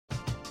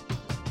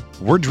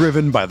We're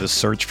driven by the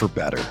search for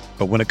better.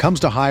 But when it comes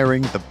to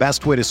hiring, the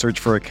best way to search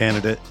for a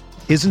candidate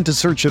isn't to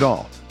search at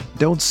all.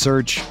 Don't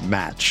search,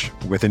 match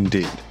with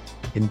Indeed.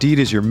 Indeed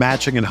is your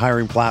matching and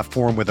hiring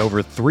platform with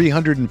over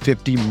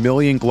 350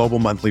 million global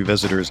monthly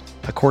visitors,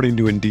 according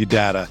to Indeed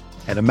data,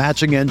 and a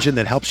matching engine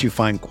that helps you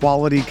find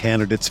quality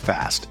candidates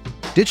fast.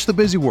 Ditch the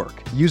busy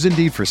work. Use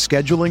Indeed for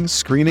scheduling,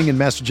 screening, and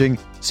messaging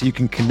so you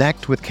can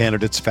connect with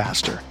candidates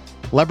faster.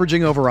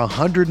 Leveraging over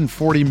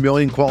 140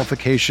 million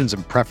qualifications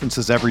and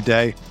preferences every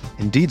day,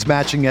 Indeed's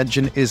matching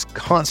engine is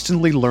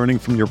constantly learning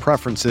from your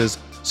preferences,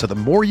 so the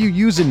more you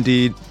use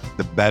Indeed,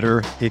 the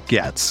better it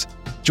gets.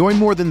 Join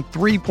more than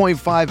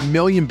 3.5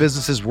 million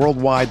businesses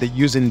worldwide that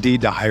use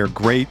Indeed to hire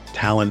great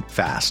talent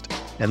fast.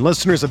 And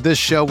listeners of this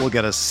show will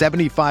get a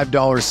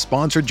 $75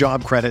 sponsored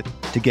job credit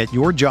to get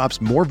your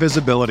jobs more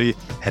visibility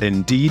at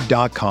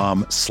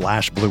Indeed.com/Blue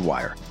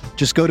Wire.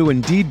 Just go to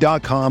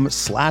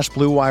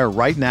Indeed.com/Blue Wire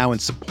right now and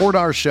support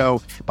our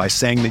show by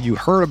saying that you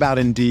heard about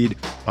Indeed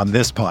on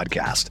this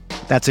podcast.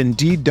 That's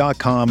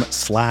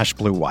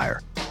Indeed.com/Blue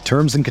Wire.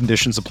 Terms and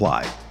conditions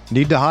apply.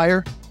 Need to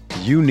hire?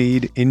 You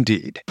need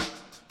Indeed.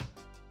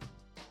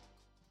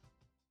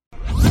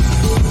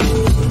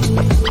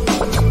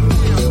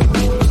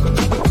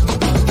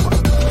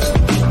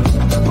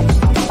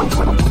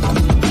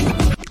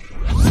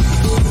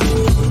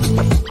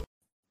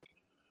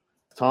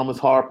 Thomas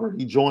Harper,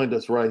 he joined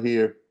us right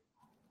here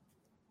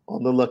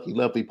on the Lucky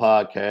Lefty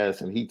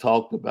podcast, and he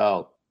talked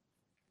about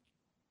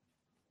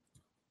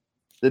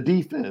the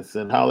defense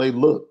and how they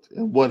looked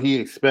and what he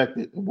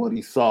expected and what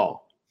he saw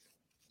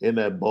in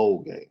that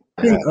bowl game.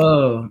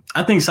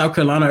 I think South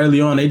Carolina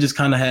early on, they just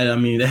kind of had,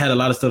 they had a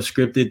lot of stuff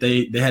scripted.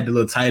 They had the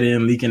little tight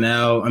end leaking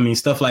out.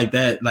 Stuff like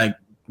that, like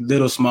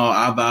little small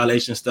eye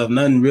violation stuff,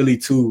 nothing really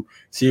too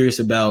serious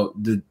about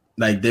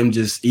them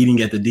just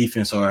eating at the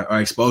defense or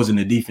exposing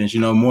the defense,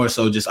 more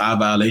so just eye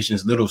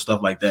violations, little stuff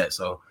like that.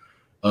 So,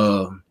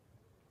 I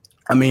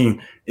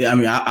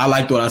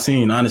liked what I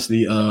seen,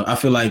 honestly. I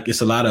feel like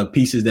it's a lot of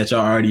pieces that y'all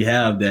already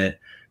have that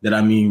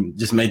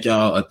just make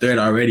y'all a threat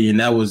already.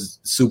 And that was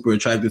super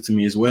attractive to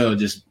me as well.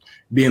 Just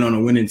being on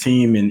a winning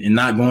team and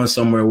not going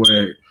somewhere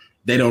where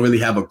they don't really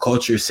have a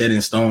culture set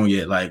in stone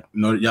yet.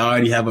 Y'all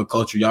already have a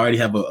culture. Y'all already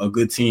have a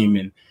good team.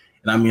 And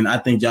I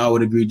think y'all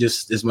would agree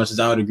just as much as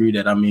I would agree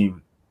that,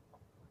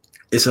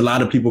 it's a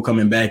lot of people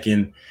coming back,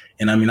 and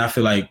I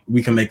feel like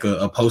we can make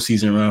a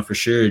postseason run for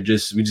sure. We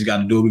just got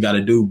to do what we got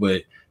to do.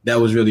 But that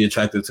was really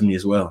attractive to me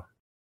as well.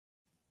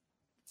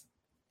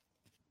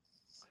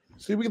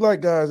 See, we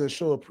like guys that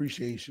show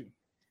appreciation.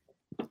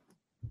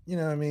 You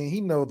know what I mean? He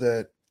know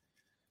that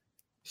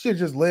shit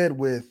just led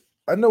with,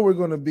 I know we're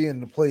going to be in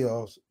the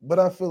playoffs, but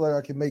I feel like I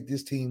can make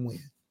this team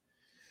win.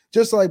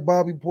 Just like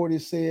Bobby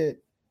Portis said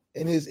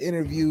in his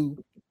interview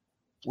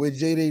with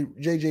JJ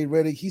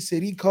Redick, he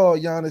said he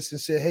called Giannis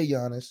and said, "Hey,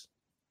 Giannis,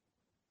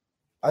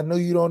 I know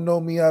you don't know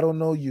me, I don't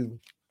know you,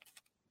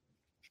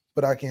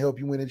 but I can help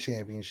you win a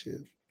championship."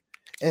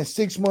 And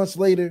 6 months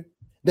later,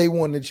 they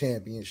won the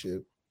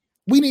championship.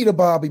 We need a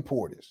Bobby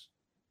Portis.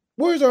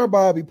 Where's our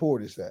Bobby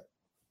Portis at?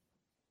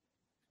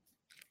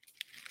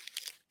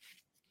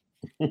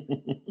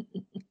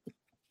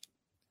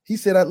 He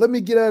said, "Let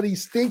me get out of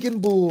these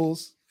stinking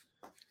Bulls,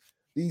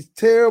 these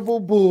terrible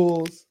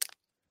Bulls,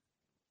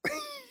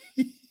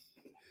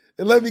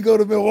 and let me go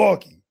to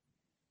Milwaukee."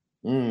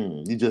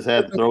 You just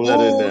had to throw that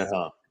in there,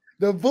 huh?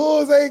 The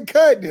Bulls ain't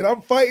cutting it.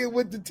 I'm fighting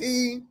with the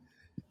team.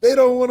 They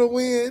don't want to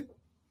win.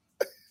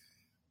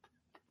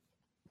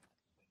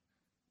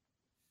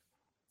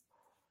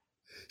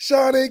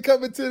 Sean ain't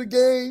coming to the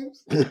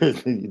games.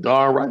 You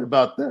darn right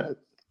about that.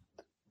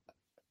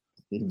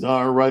 You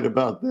darn right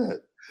about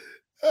that.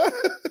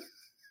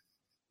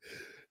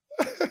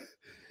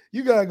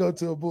 You gotta go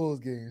to a Bulls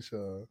game,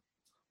 Sean.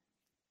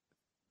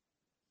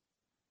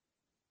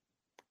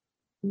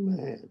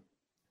 Man,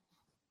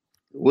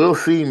 we'll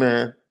see,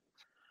 man.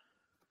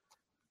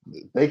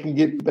 If they can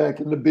get me back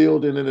in the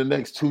building in the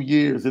next 2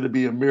 years, it'll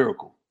be a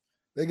miracle.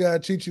 They gotta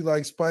treat you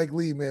like Spike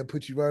Lee, man.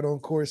 Put you right on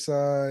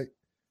courtside.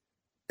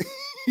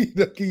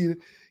 Give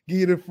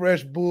you the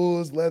fresh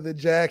Bulls leather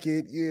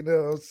jacket. You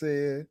know what I'm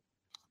saying?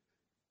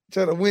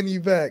 Trying to win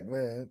you back,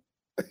 man.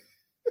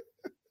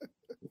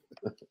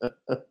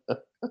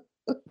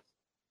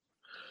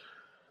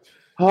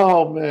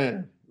 Oh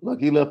man,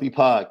 Lucky Lefty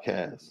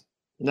podcast.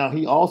 Now,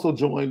 he also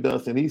joined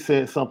us and he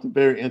said something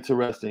very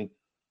interesting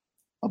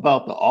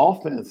about the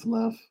offense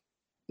left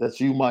that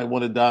you might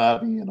want to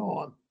dive in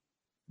on.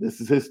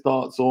 This is his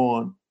thoughts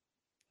on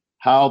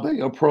how they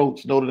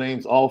approach Notre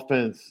Dame's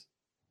offense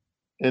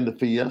in the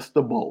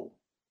Fiesta Bowl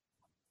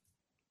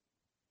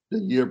the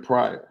year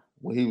prior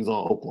when he was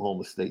on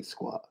Oklahoma State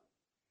squad.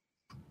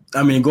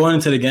 Going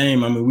into the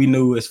game, we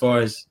knew as far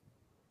as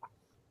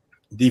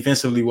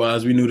defensively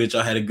wise, we knew that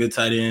y'all had a good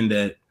tight end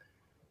that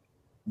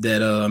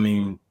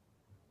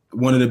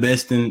one of the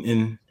best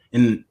in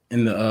the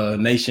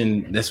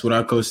nation. That's what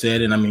our coach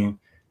said, and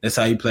that's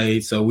how he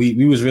played. So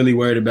we was really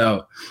worried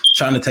about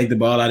trying to take the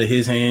ball out of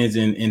his hands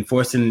and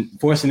forcing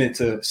it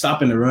to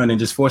stopping the run and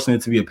just forcing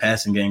it to be a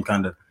passing game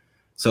kind of.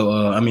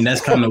 So I mean,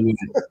 that's kind of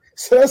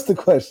so that's the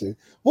question.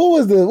 What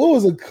was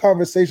the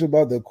conversation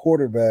about the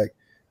quarterback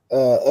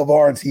of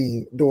our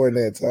team during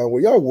that time?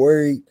 Were y'all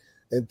worried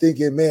and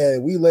thinking,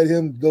 man, we let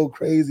him go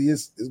crazy,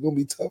 it's gonna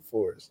be tough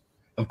for us?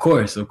 Of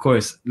course.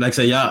 Like I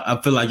said, I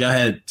feel like y'all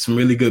had some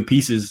really good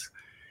pieces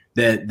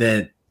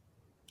that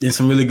and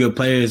some really good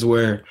players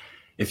where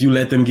if you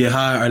let them get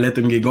high or let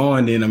them get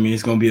going, then I mean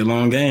it's gonna be a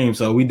long game.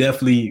 So we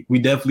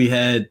definitely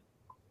had.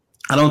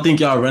 I don't think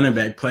y'all running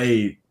back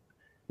played.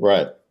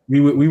 Right.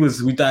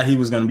 We thought he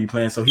was gonna be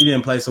playing, so he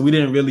didn't play. So we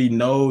didn't really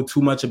know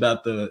too much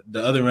about the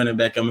other running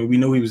back. I mean, we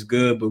knew he was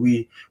good, but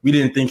we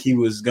didn't think he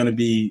was gonna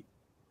be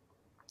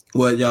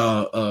what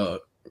y'all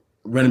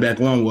running back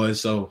one was.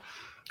 So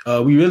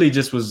we really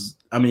just was.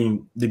 I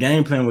mean, the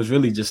game plan was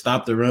really just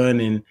stop the run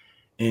and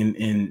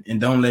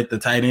don't let the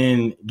tight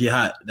end get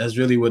hot. That's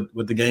really what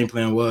the game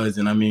plan was.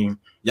 And I mean,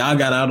 y'all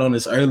got out on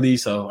this early,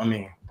 so I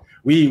mean,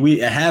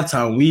 we at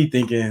halftime we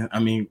thinking, I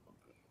mean,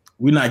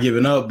 we're not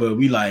giving up, but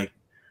we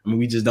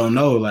just don't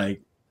know.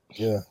 Like,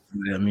 yeah.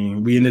 I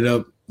mean, we ended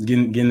up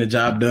getting the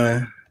job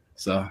done.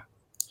 So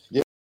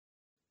yeah.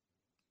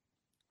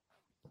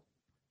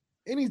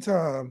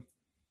 Anytime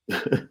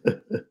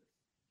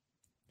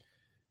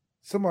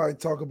somebody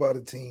talk about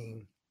a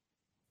team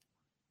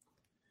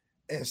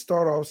and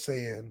start off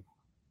saying,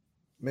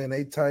 man,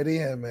 they tight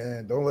end,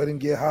 man, don't let him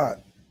get hot,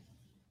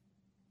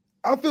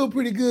 I feel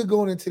pretty good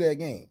going into that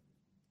game.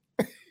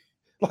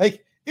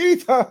 Like,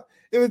 anytime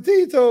if a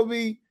team told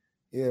me,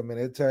 yeah, man,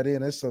 that tight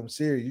end, that's something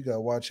serious, you got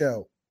to watch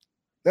out.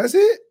 That's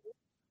it.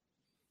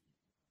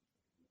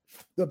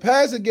 The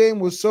passing game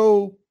was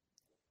so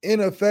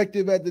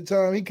ineffective at the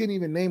time, he couldn't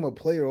even name a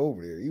player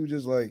over there. He was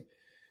just like,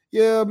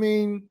 yeah, I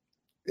mean,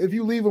 if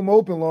you leave them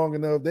open long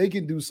enough, they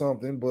can do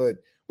something, but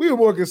we were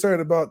more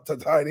concerned about the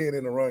tight end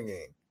in the run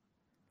game.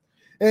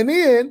 And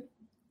then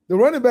the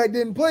running back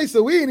didn't play,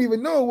 so we didn't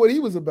even know what he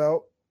was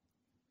about.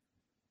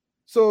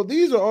 So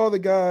these are all the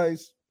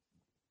guys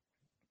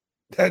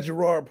that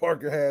Gerard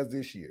Parker has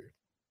this year.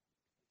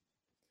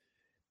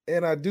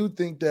 And I do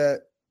think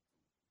that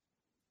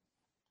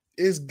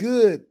it's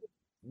good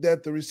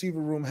that the receiver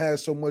room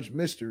has so much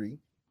mystery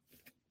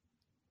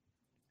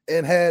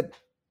and had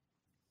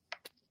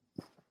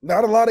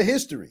not a lot of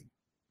history.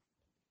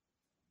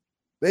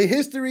 Their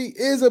history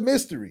is a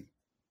mystery.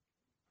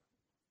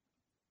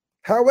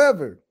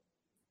 However,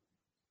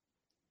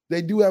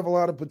 they do have a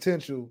lot of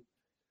potential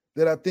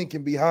that I think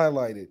can be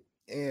highlighted.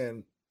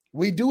 And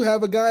we do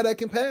have a guy that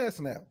can pass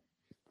now.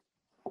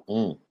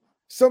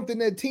 Something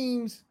that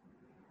teams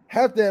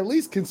have to at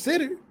least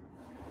consider.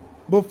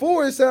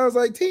 Before, it sounds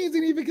like teams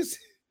didn't even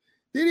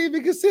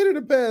consider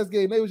the pass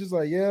game. They was just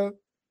like, yeah,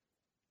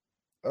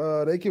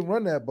 they can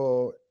run that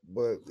ball,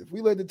 but if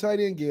we let the tight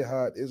end get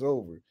hot, it's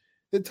over.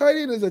 The tight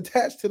end is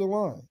attached to the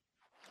line.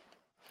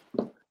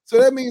 So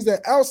that means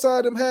that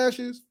outside them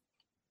hashes,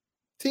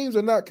 teams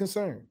are not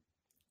concerned.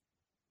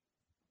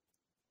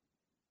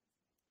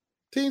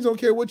 Teams don't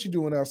care what you're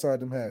doing outside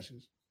them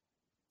hashes.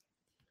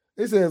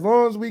 They say as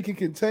long as we can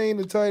contain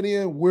the tight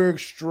end, we're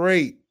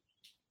straight.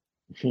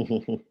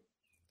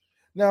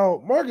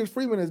 Now, Marcus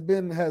Freeman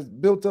has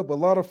built up a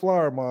lot of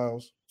flyer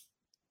miles,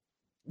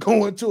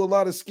 going to a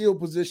lot of skill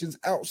positions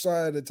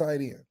outside of the tight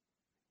end.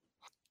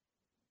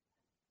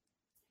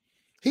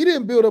 He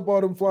didn't build up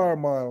all them flyer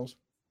miles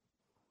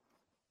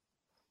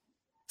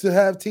to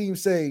have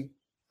teams say,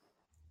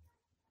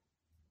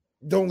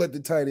 don't let the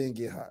tight end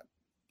get hot.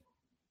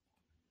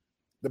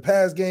 The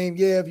pass game,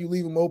 yeah, if you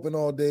leave them open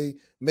all day,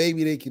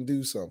 maybe they can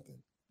do something.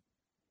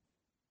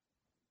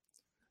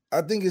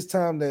 I think it's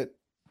time that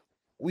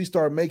we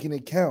start making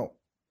it count.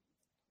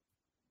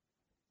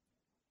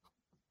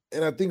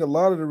 And I think a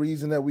lot of the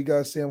reason that we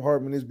got Sam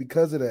Hartman is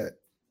because of that.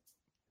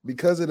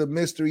 Because of the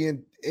mystery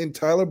in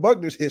Tyler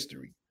Buckner's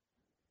history.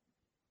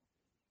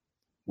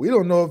 We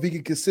don't know if he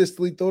can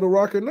consistently throw the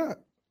rock or not.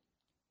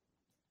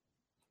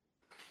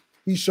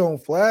 He's shown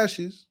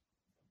flashes,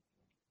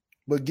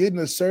 but getting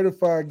a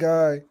certified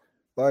guy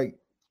like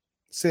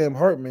Sam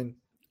Hartman,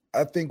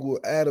 I think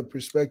will add a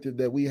perspective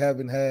that we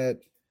haven't had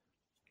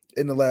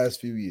in the last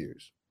few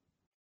years.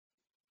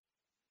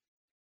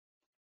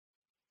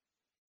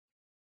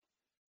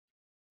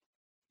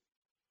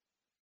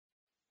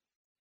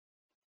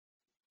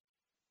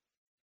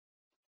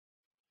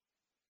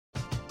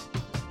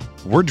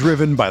 We're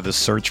driven by the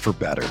search for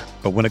better.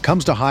 But when it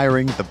comes to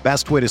hiring, the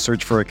best way to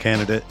search for a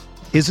candidate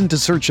isn't to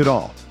search at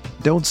all.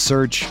 Don't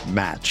search,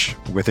 match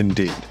with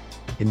Indeed.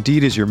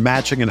 Indeed is your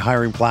matching and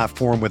hiring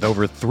platform with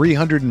over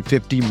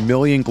 350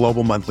 million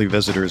global monthly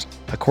visitors,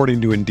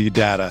 according to Indeed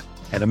data,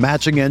 and a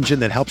matching engine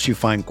that helps you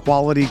find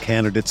quality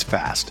candidates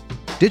fast.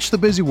 Ditch the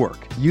busy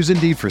work. Use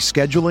Indeed for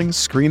scheduling,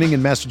 screening,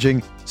 and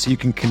messaging so you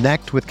can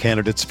connect with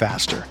candidates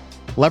faster.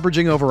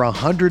 Leveraging over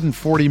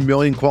 140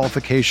 million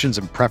qualifications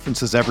and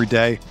preferences every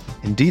day,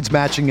 Indeed's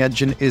matching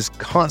engine is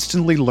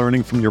constantly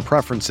learning from your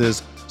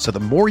preferences, so the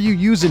more you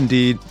use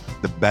Indeed,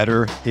 the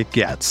better it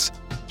gets.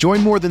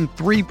 Join more than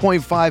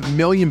 3.5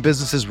 million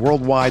businesses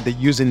worldwide that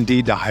use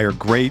Indeed to hire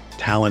great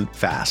talent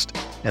fast.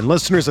 And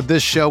listeners of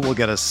this show will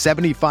get a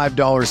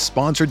 $75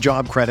 sponsored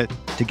job credit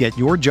to get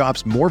your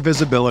jobs more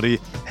visibility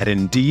at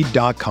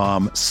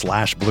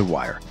Indeed.com/Blue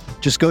Wire.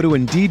 Just go to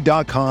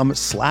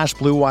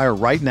Indeed.com/Blue Wire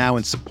right now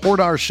and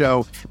support our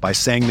show by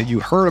saying that you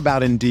heard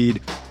about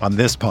Indeed on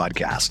this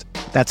podcast.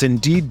 That's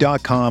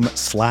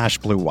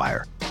Indeed.com/Blue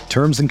Wire.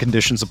 Terms and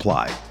conditions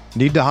apply.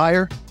 Need to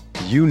hire?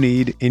 You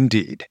need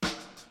Indeed.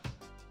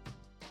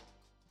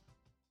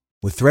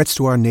 With threats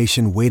to our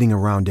nation waiting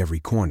around every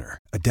corner,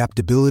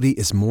 adaptability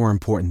is more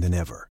important than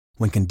ever.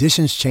 When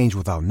conditions change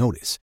without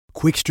notice,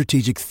 quick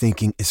strategic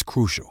thinking is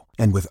crucial.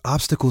 And with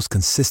obstacles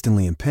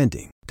consistently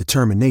impending,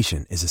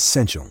 determination is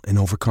essential in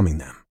overcoming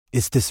them.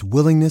 It's this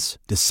willingness,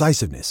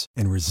 decisiveness,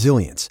 and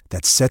resilience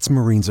that sets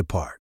Marines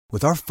apart.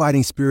 With our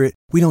fighting spirit,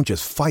 we don't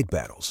just fight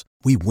battles,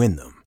 we win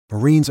them.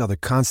 Marines are the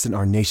constant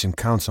our nation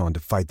counts on to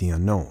fight the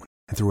unknown.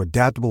 And through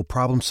adaptable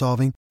problem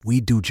solving,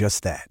 we do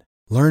just that.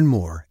 Learn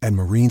more at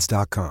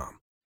Marines.com.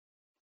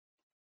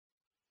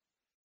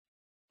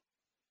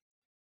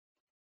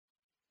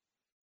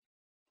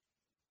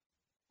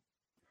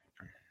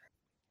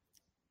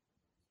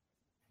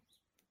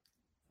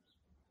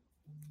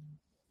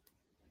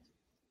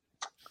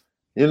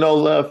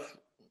 Left,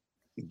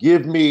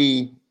 give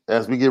me,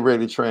 as we get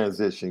ready to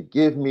transition,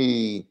 give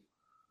me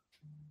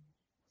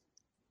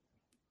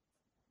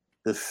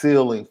the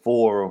ceiling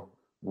for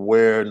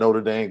where Notre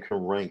Dame can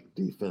rank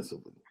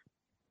defensively.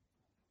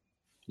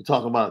 You're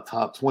talking about a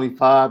top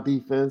 25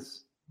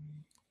 defense?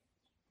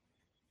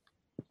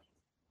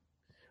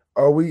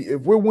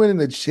 If we're winning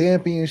the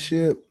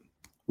championship,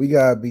 we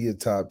gotta be a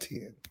top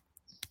 10.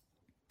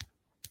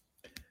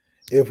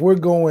 If we're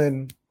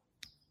going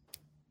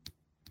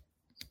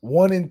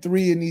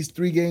 1-3 in these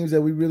 3 games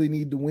that we really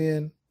need to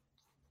win,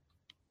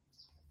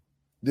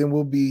 then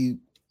we'll be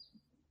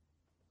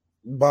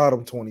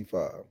bottom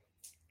 25.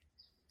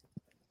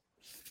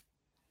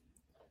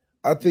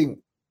 I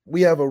think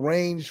we have a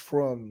range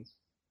from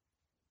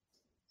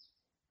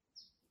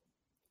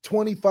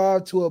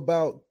 25 to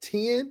about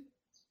 10.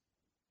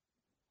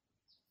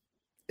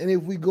 And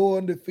if we go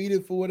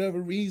undefeated for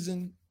whatever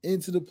reason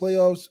into the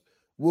playoffs,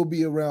 we'll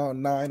be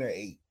around 9 or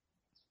 8.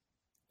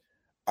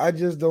 I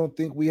just don't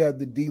think we have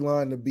the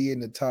D-line to be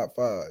in the top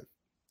 5.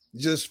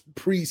 Just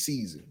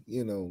preseason,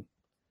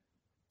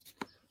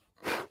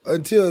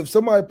 Until if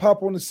somebody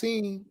pop on the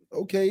scene,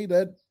 okay,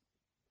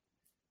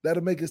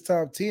 that'll make us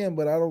top 10,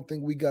 but I don't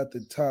think we got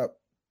the top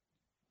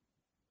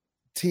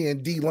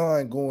 10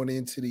 D-line going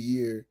into the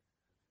year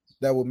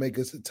that would make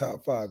us a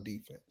top 5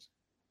 defense.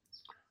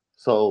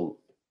 So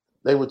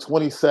they were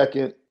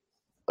 22nd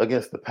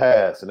against the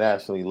pass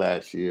nationally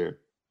last year,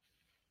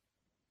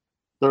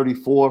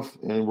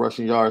 34th in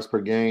rushing yards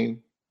per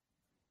game,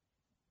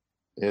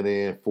 and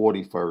then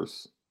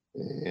 41st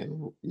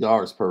in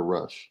yards per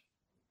rush.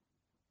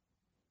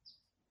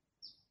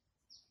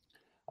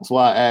 That's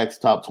why I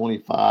asked top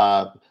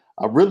 25.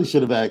 I really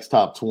should have asked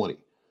top 20,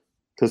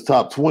 because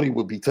top 20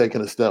 would be taking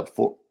a step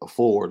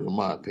forward, in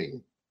my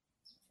opinion.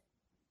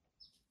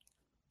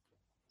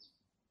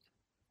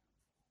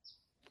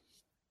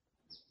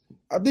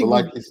 I think,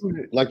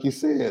 like you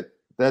said,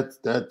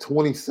 that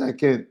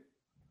 22nd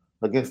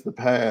against the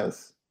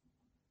pass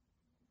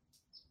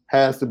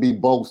has to be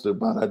bolstered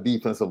by that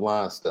defensive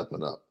line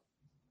stepping up.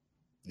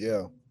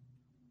 Yeah.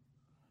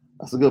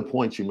 That's a good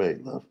point you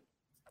made, Love.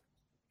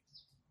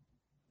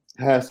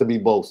 Has to be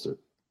bolstered.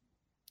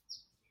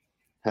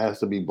 Has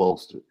to be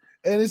bolstered.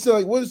 And it's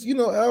like,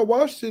 Al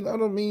Washington, I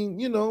don't mean,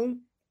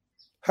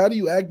 how do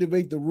you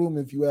activate the room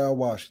if you Al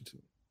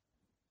Washington?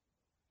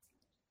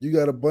 You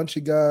got a bunch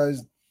of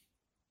guys,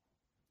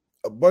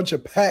 a bunch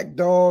of pack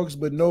dogs,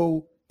 but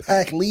no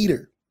pack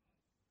leader.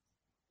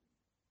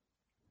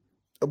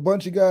 A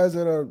bunch of guys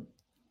that are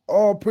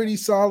all pretty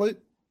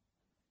solid,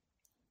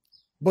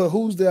 but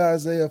who's the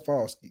Isaiah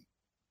Foskey?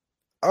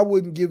 I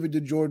wouldn't give it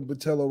to Jordan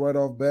Botelho right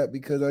off bat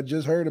because I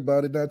just heard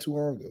about it not too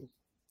long ago.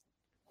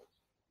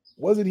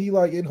 Wasn't he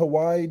like in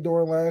Hawaii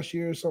during last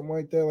year or something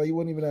like that? Like he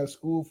wasn't even at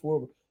school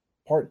for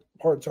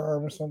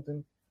part-time or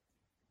something?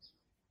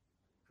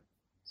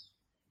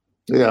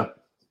 Yeah.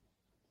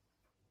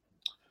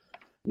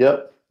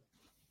 Yep.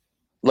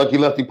 Lucky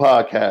Lefty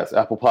Podcast,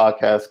 Apple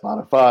Podcast,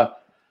 Spotify,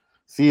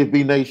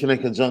 CFB Nation in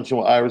conjunction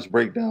with Irish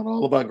Breakdown.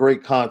 All about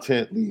great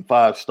content. Leave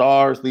 5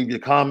 stars. Leave your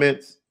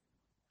comments.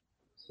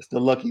 It's the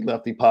Lucky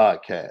Lefty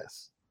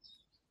Podcast.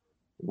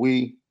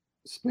 We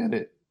spin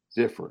it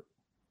different.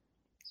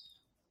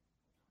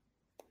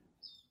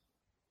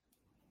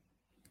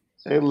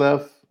 Hey,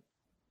 Left.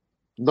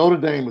 Notre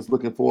Dame is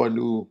looking for a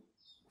new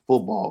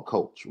football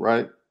coach,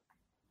 right?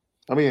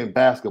 I mean,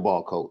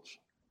 basketball coach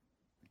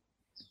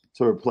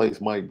to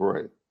replace Mike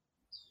Bray.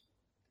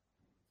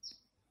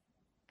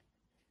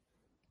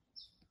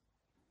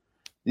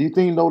 Do you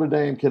think Notre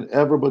Dame can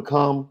ever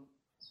become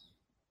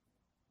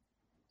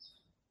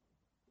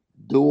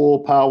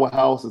dual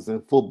powerhouses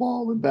in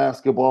football and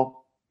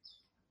basketball?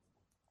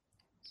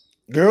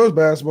 Girls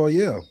basketball,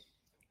 yeah.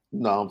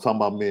 No, I'm talking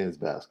about men's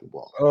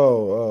basketball.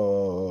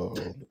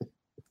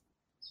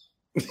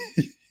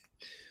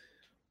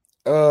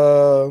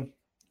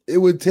 It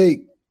would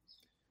take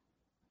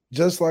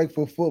just like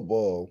for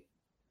football,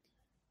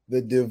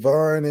 the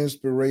divine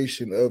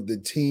inspiration of the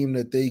team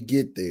that they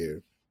get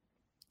there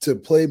to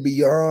play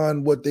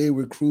beyond what they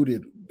were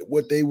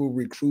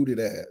recruited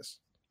as.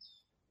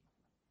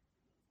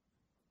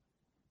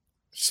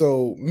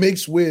 So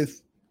mixed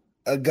with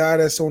a guy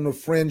that's on the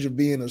fringe of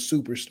being a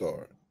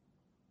superstar.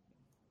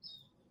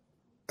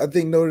 I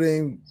think Notre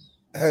Dame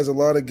has a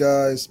lot of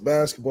guys,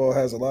 basketball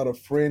has a lot of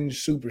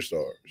fringe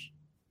superstars.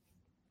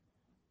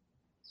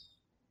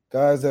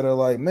 Guys that are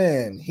like,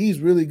 man, he's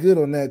really good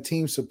on that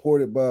team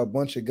supported by a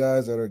bunch of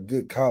guys that are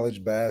good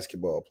college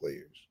basketball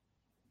players.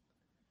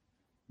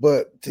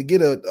 But to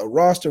get a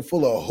roster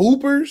full of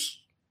hoopers,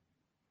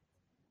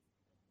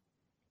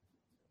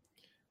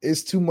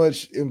 it's too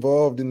much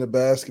involved in the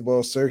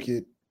basketball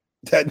circuit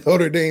that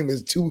Notre Dame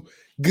is too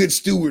good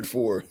steward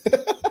for.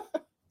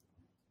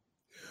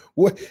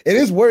 What it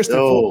is worse than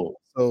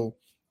football. So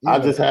I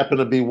just happened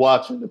to be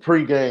watching the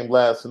pregame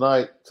last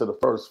night to the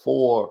first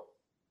four,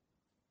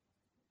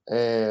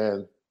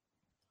 and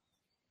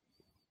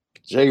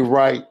Jay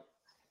Wright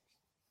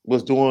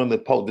was doing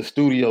the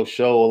studio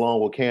show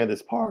along with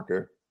Candace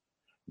Parker.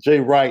 Jay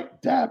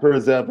Wright, dapper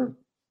as ever.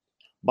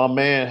 My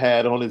man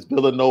had on his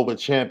Villanova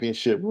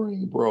championship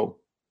ring, bro.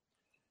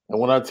 And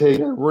when I tell you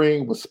that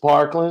ring was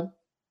sparkling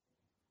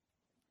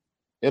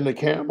in the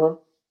camera,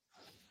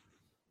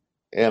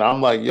 and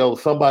I'm like, yo,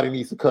 somebody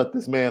needs to cut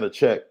this man a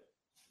check.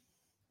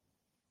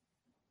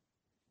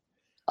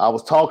 I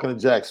was talking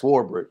to Jack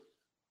Swarbrick,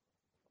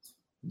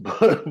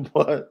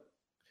 but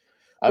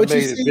I made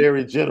it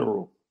very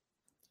general.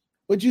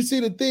 But you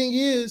see, the thing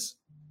is,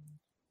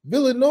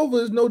 Villanova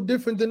is no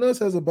different than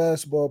us as a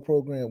basketball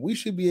program. We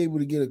should be able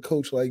to get a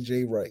coach like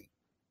Jay Wright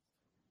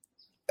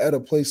at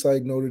a place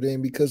like Notre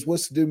Dame, because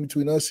what's the difference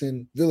between us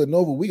and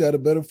Villanova? We got a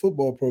better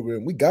football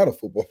program. We got a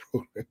football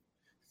program.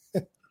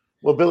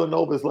 Well,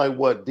 Villanova is like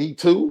what,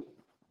 D2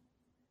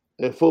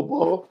 in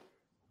football?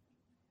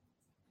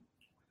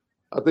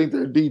 I think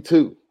they're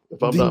D2,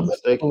 if I'm not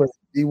mistaken.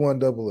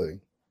 D1 AA.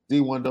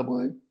 D1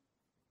 AA.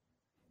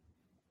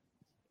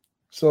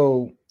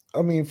 So,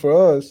 I mean,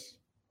 for us,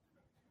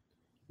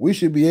 we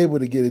should be able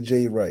to get a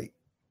Jay Wright.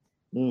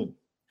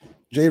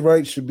 Jay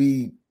Wright should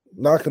be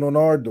knocking on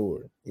our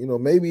door. You know,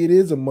 maybe it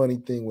is a money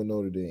thing with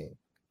Notre Dame.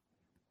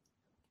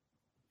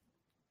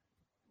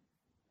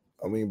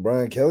 I mean,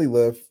 Brian Kelly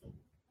left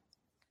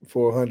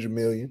for $100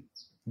 million.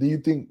 Do you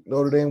think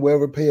Notre Dame will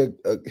ever pay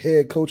a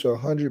head coach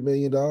 $100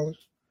 million?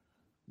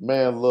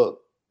 Man,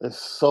 look, there's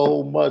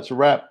so much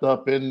wrapped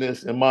up in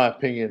this, in my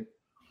opinion.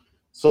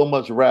 So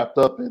much wrapped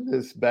up in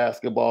this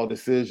basketball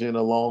decision,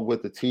 along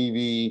with the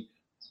TV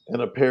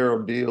and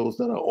apparel deals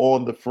that are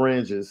on the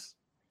fringes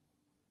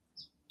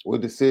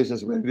with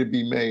decisions ready to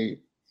be made.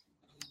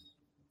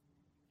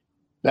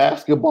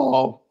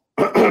 Basketball,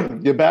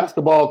 your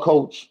basketball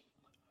coach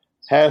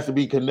has to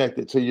be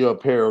connected to your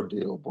apparel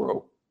deal,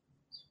 bro.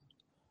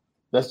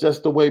 That's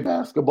just the way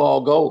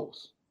basketball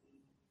goes.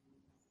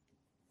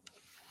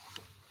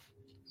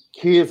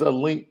 Kids are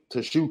linked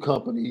to shoe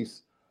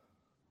companies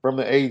from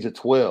the age of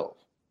 12.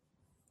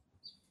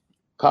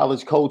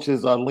 College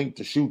coaches are linked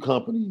to shoe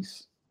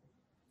companies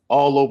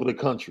all over the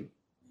country.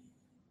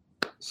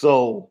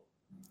 So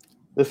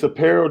this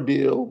apparel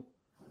deal,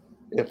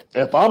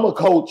 if I'm a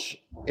coach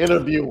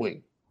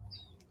interviewing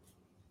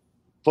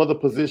for the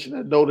position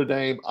at Notre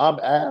Dame, I'm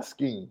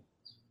asking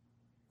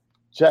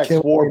Jack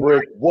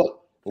Swarbrick,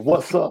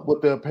 what's up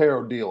with the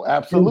apparel deal?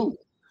 Absolutely.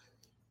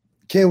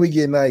 Can we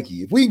get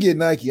Nike? If we can get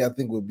Nike, I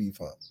think we'll be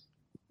fine.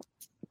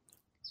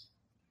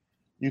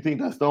 You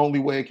think that's the only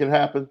way it can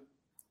happen?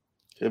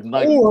 If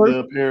Nike's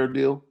the apparel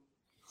deal?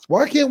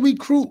 Why can't we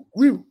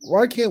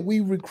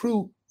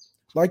recruit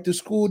like the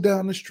school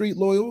down the street,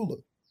 Loyola?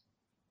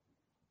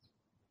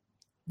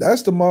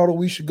 That's the model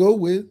we should go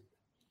with.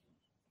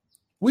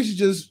 We should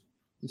just.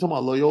 You talking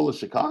about Loyola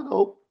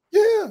Chicago?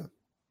 Yeah.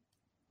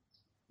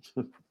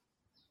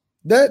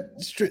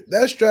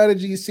 That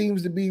strategy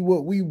seems to be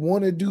what we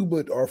want to do,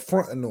 but are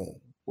fronting on.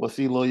 Well,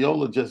 see,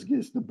 Loyola just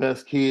gets the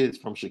best kids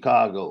from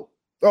Chicago.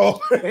 Oh,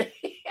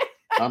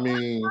 I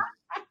mean,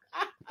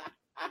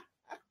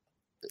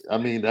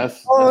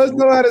 that's. There's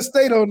no out of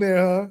state on there,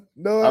 huh?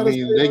 No, I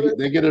mean,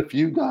 they get a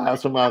few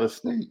guys from out of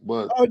state,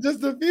 but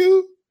just a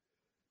few.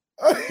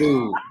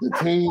 Dude,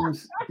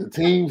 the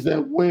teams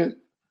that went,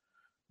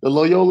 the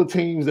Loyola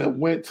teams that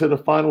went to the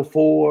Final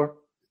Four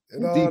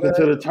and deep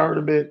into the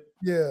tournament,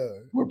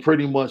 were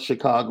pretty much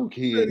Chicago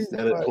kids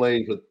that had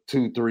played for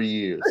 2-3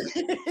 years.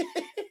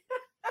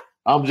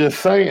 I'm just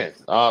saying.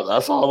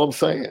 That's all I'm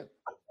saying.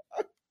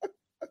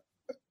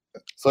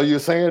 So you're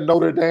saying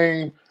Notre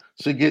Dame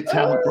should get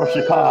talent from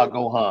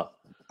Chicago, huh?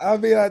 I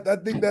mean, I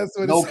think that's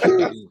what no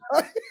kidding.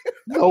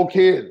 No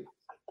kidding.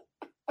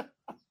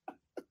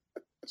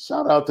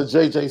 Shout out to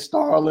J.J.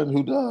 Starlin,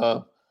 who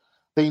I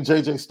think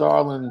J.J.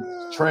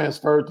 Starlin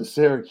transferred to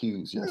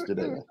Syracuse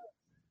yesterday.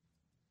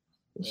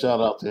 Shout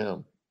out to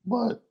him.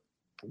 But,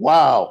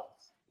 wow,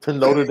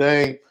 Notre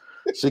Dame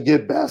should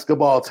get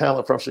basketball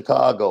talent from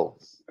Chicago.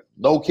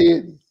 No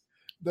kidding.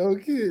 No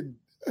kidding.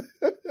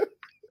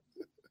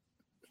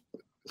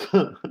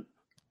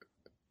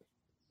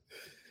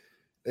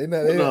 They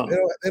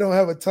don't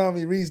have a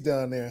Tommy Reese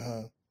down there,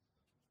 huh?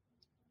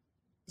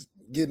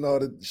 Getting all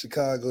the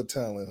Chicago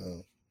talent,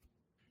 huh?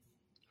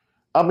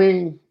 I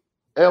mean,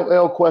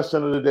 LL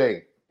question of the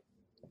day.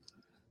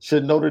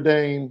 Should Notre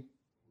Dame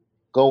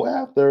go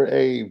after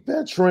a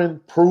veteran,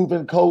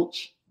 proven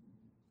coach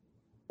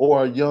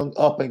or a young,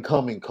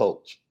 up-and-coming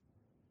coach?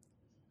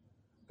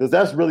 Because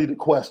that's really the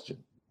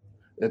question.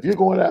 If you're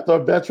going after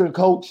a veteran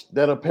coach,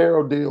 that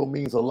apparel deal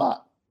means a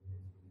lot.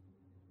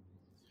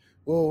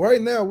 Well,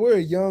 right now we're a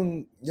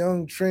young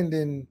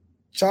trending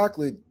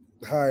chocolate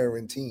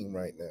hiring team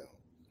right now,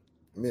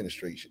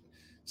 administration.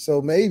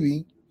 So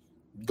maybe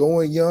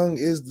going young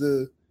is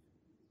the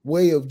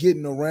way of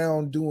getting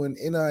around doing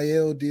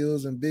NIL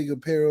deals and big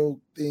apparel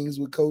things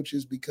with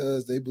coaches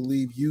because they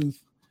believe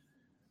youth,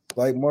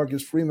 like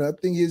Marcus Freeman, I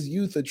think his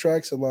youth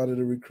attracts a lot of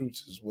the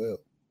recruits as well.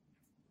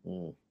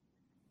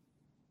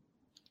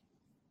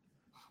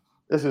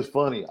 This is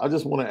funny. I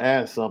just want to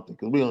add something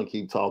because we're going to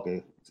keep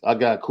talking. I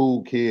got a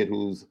cool kid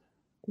who's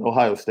an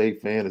Ohio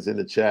State fan is in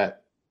the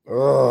chat.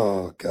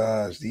 Oh,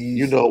 gosh.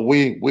 We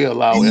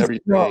allow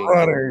everything.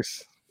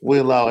 Runners. We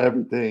allow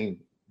everything.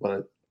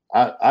 But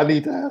I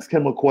need to ask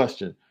him a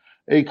question.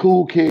 Hey,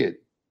 cool kid,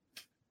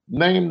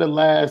 name the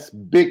last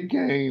big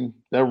game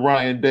that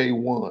Ryan Day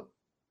won.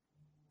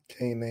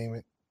 Can't name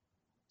it.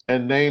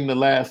 And name the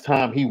last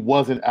time he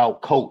wasn't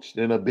out-coached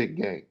in a big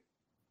game.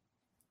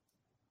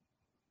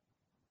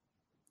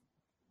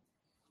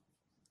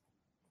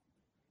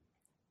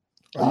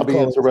 I'll be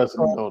interested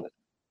in knowing it.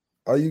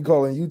 Are you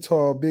calling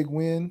Utah a big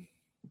win?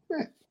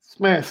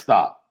 Man,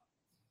 stop.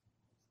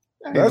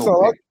 That's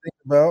all I can think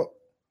about.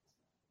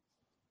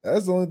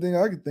 That's the only thing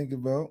I can think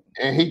about.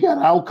 And he got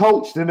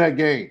out-coached in that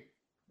game.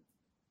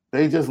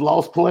 They just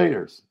lost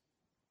players.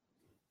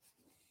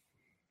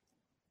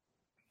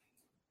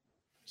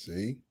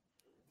 See?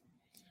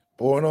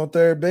 Born on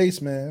third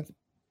base, man.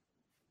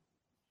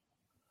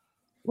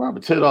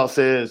 Robert Tidall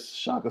says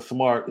Shaka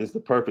Smart is the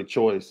perfect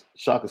choice.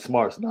 Shaka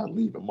Smart's not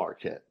leaving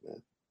Marquette,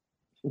 man.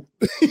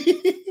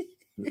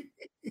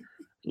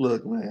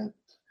 Look, man.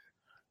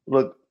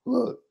 Look.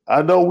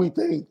 I know we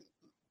think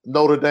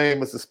Notre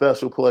Dame is a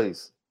special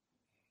place.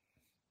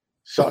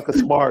 Shaka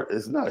Smart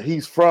is not.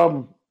 He's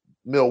from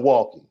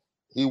Milwaukee.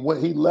 He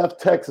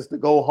left Texas to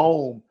go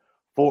home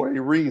for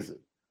a reason.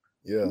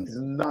 Yeah. He's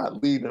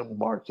not leaving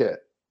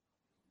Marquette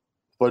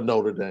for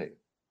Notre Dame.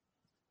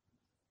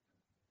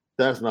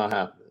 That's not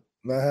happening.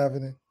 Not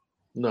happening?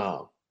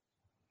 No.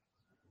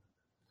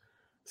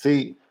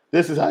 See,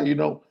 this is how you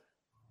know.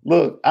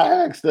 Look, I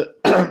asked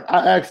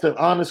an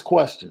honest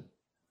question.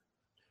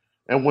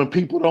 And when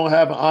people don't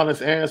have an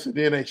honest answer,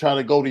 then they try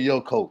to go to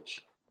your coach.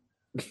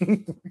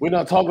 We're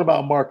not talking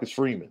about Marcus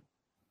Freeman.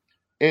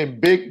 In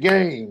big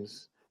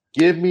games,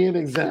 give me an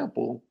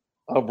example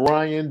of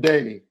Ryan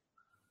Day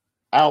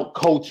out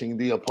coaching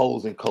the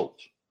opposing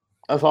coach.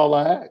 That's all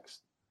I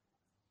asked.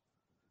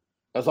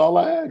 That's all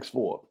I asked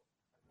for.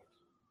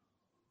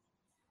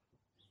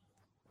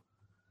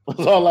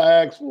 That's all I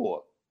asked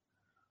for.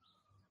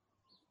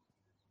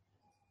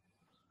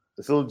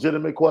 It's a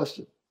legitimate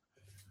question.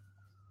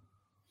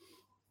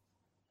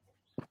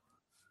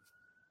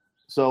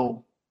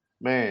 So,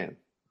 man,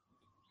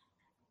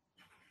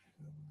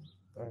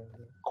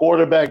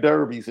 quarterback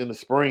derbies in the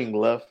spring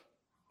left.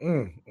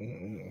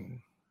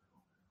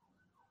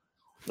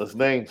 Let's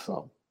name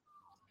some.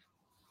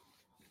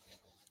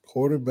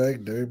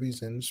 Quarterback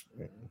derbies in the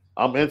spring.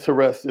 I'm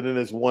interested in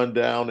this one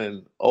down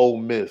in Ole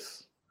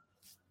Miss.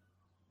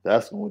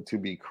 That's going to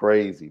be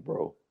crazy,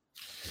 bro.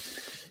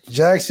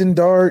 Jackson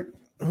Dart.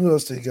 Who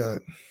else they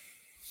got?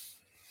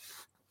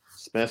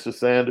 Spencer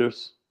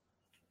Sanders.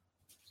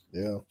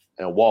 Yeah.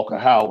 And Walker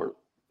Howard,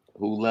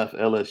 who left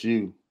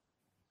LSU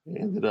and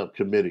ended up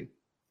committing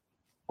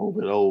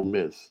over at Ole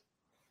Miss.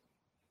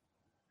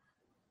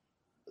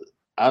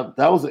 That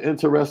was an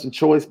interesting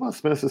choice by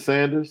Spencer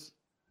Sanders,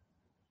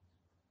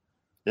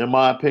 in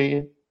my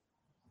opinion.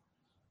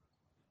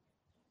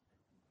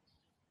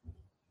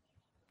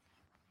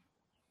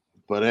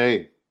 But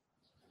hey,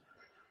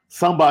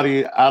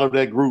 somebody out of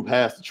that group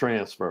has to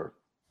transfer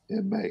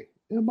in May,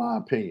 in my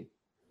opinion.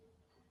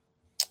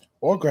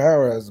 Walker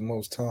Howard has the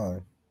most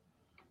time.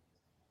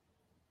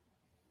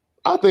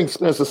 I think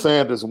Spencer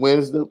Sanders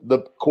wins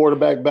the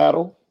quarterback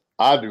battle.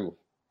 I do.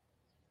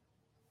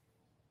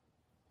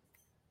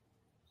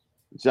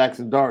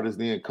 Jackson Dart is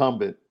the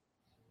incumbent.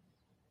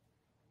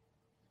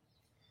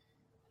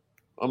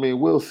 I mean,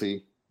 we'll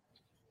see.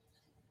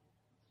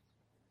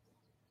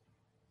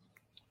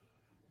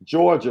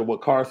 Georgia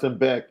with Carson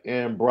Beck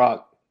and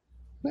Brock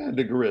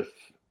Vandagriff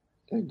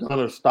and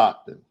Gunnar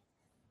Stockton.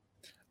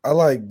 I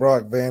like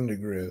Brock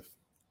Vandagriff.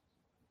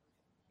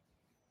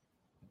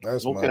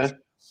 That's okay.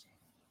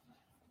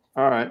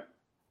 All right.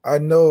 I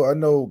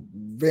know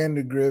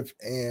Vandagriff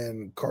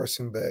and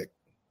Carson Beck.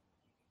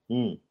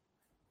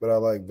 But I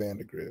like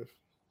Vandagriff.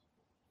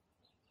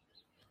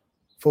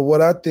 For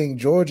what I think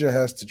Georgia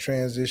has to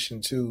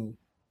transition to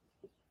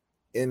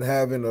in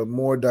having a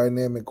more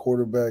dynamic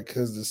quarterback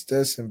because the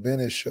Stetson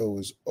Bennett show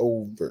is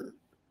over.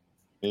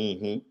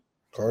 Mm-hmm.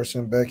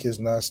 Carson Beck is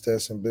not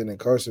Stetson Bennett.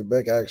 Carson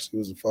Beck actually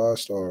was a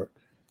 5-star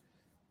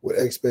with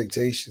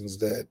expectations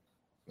that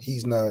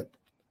he's not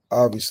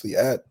obviously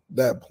at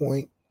that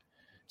point.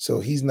 So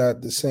he's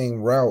not the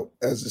same route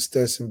as the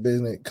Stetson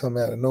Bennett come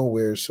out of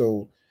nowhere.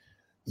 So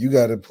you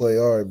got to play,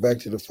 all right, back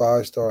to the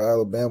 5-star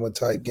Alabama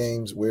type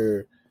games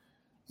where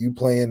you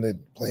playing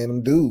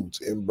them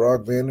dudes. And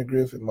Brock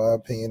Vandagriff, in my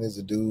opinion, is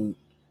a dude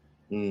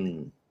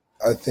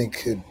I think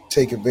could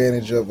take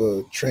advantage of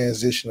a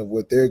transition of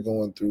what they're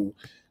going through.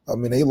 I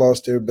mean, they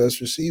lost their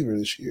best receiver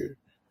this year.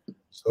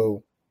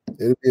 So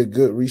it'll be a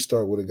good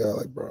restart with a guy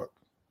like Brock.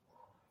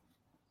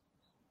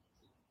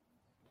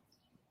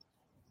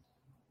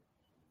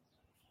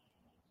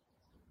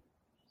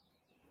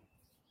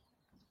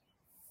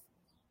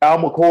 Al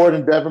McCord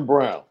and Devin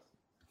Brown.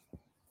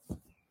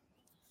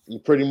 You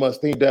pretty much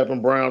think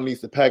Devin Brown needs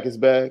to pack his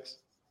bags?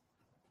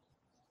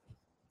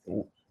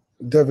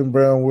 Devin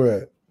Brown,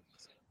 where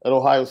At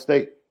Ohio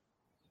State.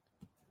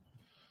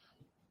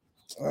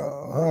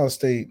 Ohio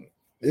State,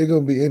 it's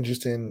going to be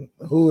interesting.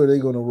 Who are they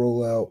going to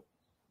roll out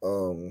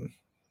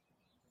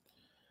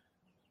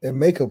and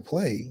make a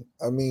play?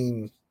 I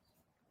mean,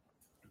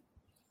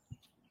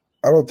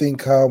 I don't think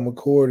Kyle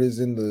McCord is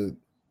in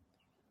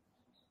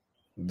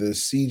the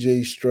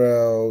C.J.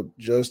 Stroud,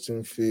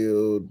 Justin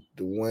Field,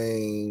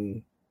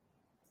 Dwayne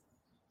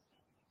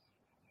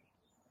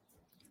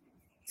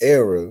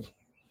era.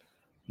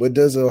 But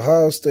does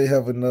Ohio State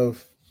have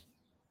enough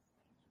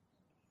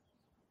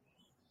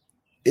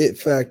it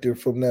factor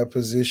from that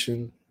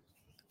position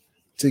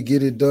to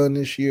get it done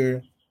this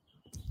year?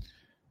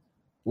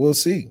 We'll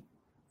see.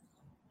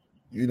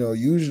 You know,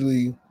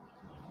 usually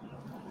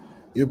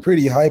you're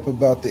pretty hype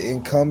about the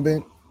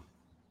incumbent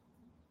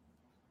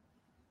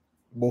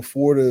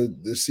before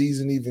the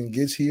season even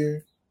gets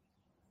here.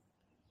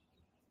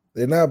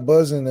 They're not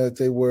buzzing that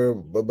they were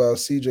about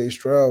C.J.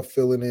 Stroud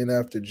filling in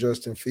after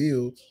Justin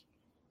Fields.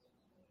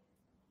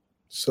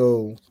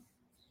 So,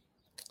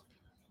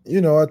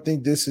 you know, I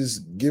think this is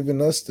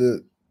giving us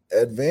the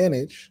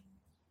advantage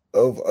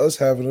of us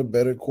having a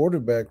better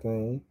quarterback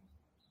room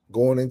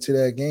going into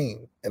that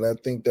game. And I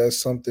think that's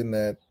something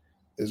that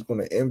is going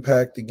to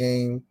impact the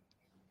game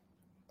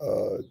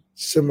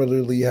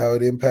similarly how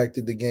it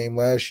impacted the game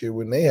last year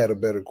when they had a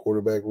better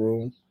quarterback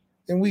room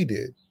than we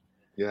did.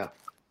 Yeah.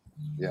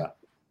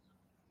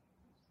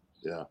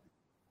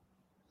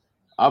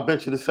 I'll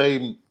bet you to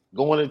say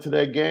going into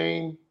that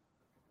game,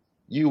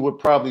 you would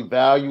probably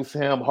value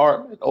Sam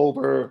Hartman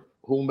over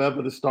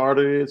whomever the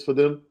starter is for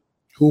them.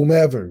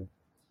 Whomever.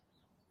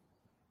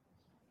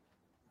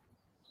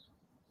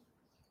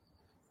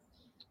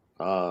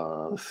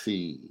 Let's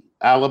see.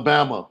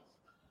 Alabama.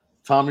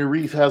 Tommy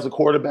Reese has a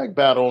quarterback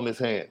battle on his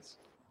hands.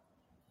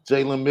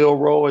 Jalen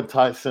Milroe and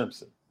Ty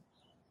Simpson.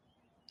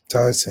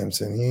 Ty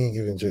Simpson. He ain't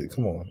giving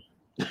come on.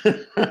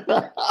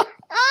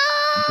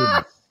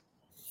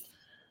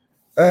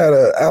 I had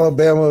an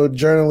Alabama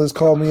journalist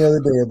call me the other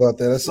day about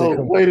that. I said,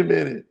 wait a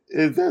minute.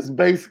 That's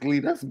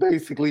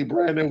basically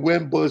Brandon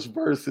Wimbush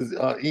versus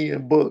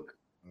Ian Book.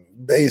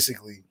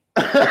 Basically.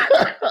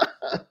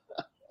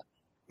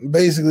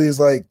 Basically, it's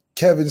like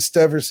Kevin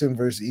Steverson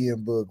versus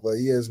Ian Book. Like,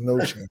 he has no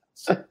chance.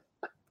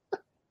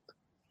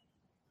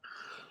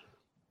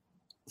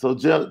 So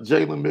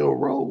Jalen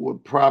Milroe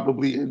would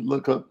probably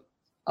look up,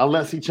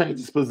 unless he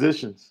changes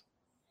positions,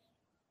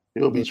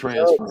 he'll be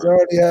transferred. I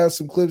already have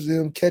some clips of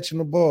him catching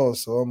the ball,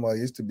 so I'm like,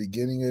 it's the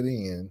beginning of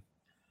the end.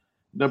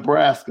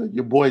 Nebraska,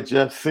 your boy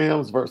Jeff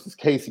Sims versus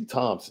Casey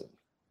Thompson.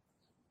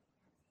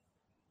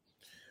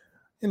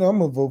 You know, I'm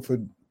going to vote for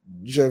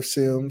Jeff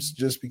Sims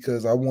just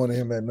because I wanted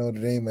him at Notre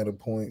Dame at a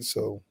point,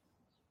 so.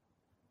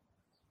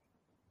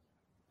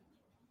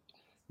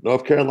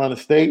 North Carolina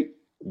State,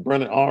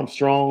 Brennan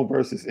Armstrong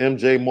versus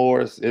M.J.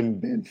 Morris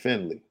and Ben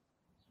Finley.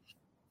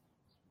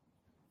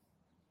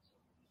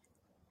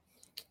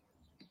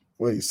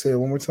 Wait, say it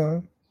one more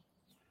time.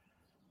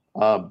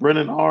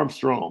 Brennan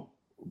Armstrong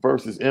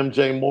versus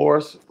M.J.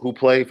 Morris, who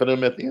played for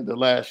them at the end of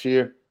last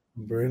year,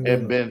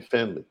 and Ben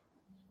Finley.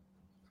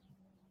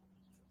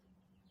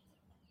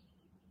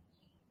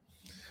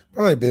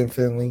 Probably Ben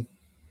Finley.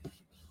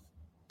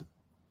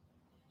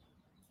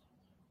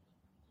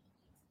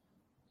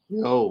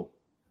 Yo.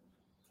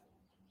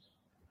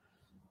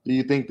 Do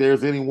you think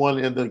there's anyone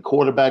in the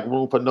quarterback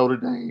room for Notre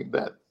Dame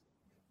that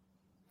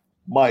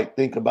might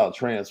think about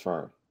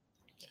transferring?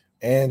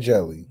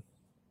 Angeli.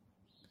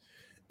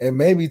 And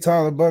maybe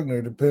Tyler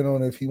Buckner, depending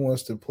on if he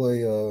wants to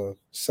play a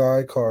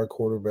sidecar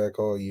quarterback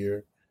all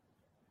year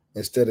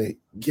instead of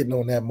getting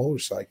on that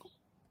motorcycle.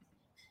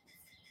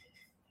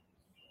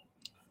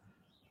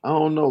 I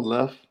don't know,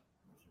 Lef.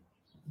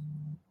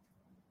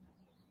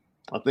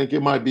 I think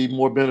it might be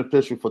more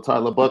beneficial for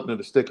Tyler Buckner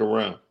to stick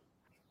around.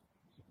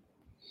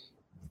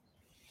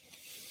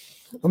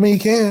 I mean, he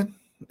can.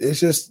 It's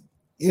just,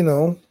 you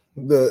know,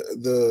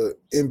 the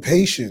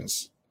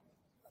impatience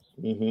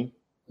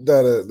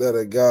that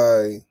a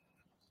guy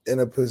in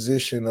a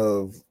position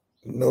of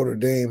Notre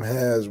Dame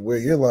has, where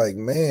you're like,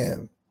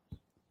 man,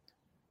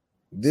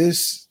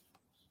 this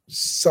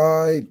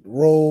side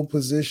role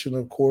position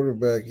of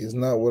quarterback is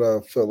not what I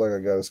felt like I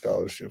got a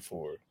scholarship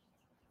for.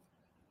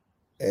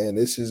 And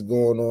this is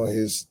going on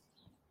his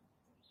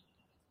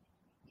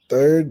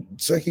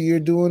second year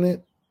doing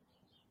it.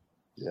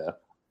 Yeah.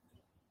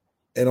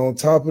 And on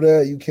top of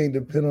that, you can't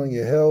depend on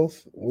your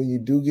health when you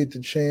do get the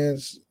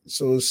chance.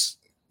 So it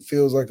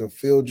feels like a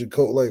Phil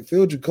Jacovic. Like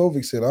Phil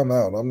Jacovic said, I'm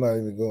out. I'm not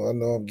even going. I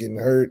know I'm getting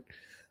hurt.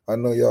 I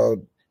know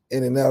y'all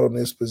in and out on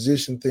this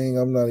position thing.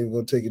 I'm not even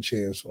going to take a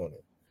chance on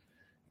it.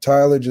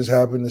 Tyler just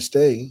happened to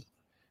stay.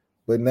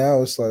 But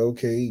now it's like,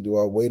 okay, do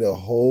I wait a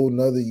whole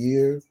nother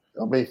year?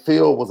 I mean,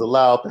 Phil was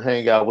allowed to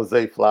hang out with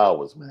Zay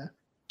Flowers, man,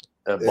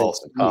 at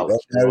Boston College.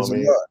 That matters a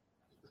lot.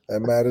 That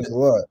matters a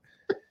lot.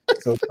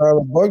 So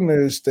Tyler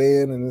Buckner is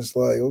staying, and it's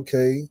like,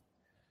 okay,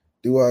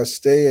 do I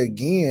stay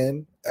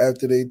again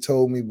after they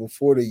told me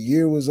before the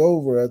year was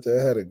over, after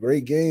I had a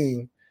great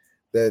game,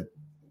 that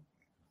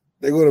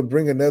they're going to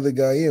bring another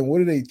guy in? What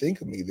do they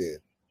think of me then?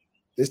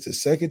 It's the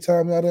second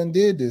time y'all done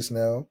did this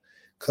now.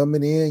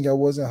 Coming in, y'all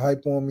wasn't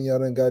hype on me. Y'all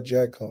done got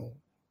Jack home.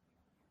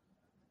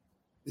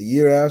 The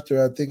year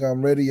after, I think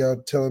I'm ready. Y'all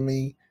telling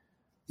me,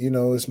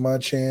 it's my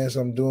chance.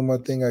 I'm doing my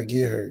thing. I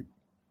get hurt.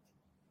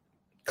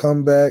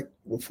 Come back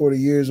before the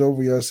year's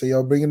over. Y'all say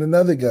y'all bringing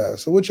another guy.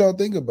 So what y'all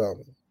think about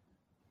me?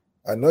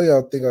 I know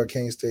y'all think I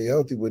can't stay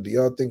healthy, but do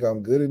y'all think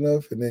I'm good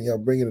enough? And then y'all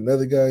bringing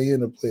another guy in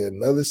to play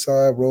another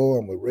side role.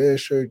 I'm a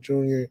redshirt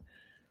junior.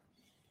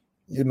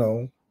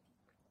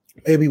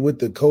 Maybe with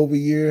the COVID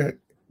year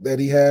that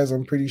he has,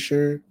 I'm pretty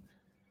sure.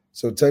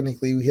 So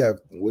technically we have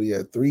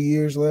 3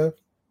 years left.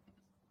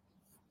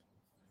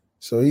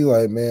 So he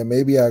like, man,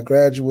 maybe I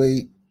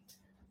graduate,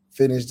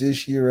 finish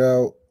this year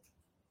out,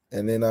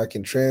 and then I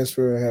can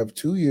transfer and have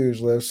 2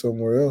 years left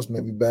somewhere else,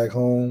 maybe back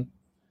home,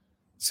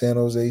 San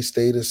Jose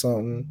State or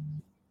something.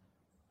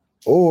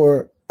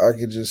 Or I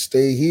could just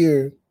stay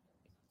here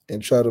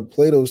and try to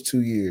play those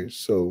 2 years.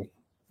 So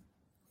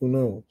who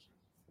knows?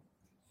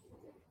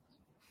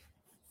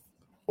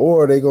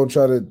 Or are they going to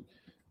try to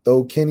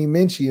throw Kenny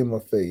Minchie in my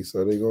face?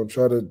 Are they going to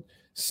try to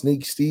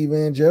sneak Steve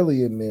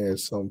Angeli in there at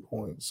some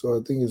point? So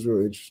I think it's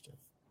real interesting.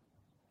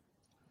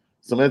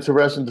 Some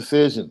interesting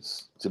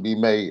decisions to be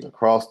made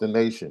across the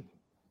nation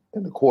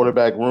in the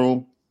quarterback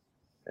room.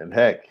 And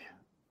heck,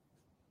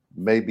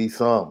 maybe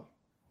some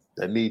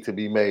that need to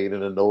be made in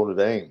the Notre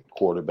Dame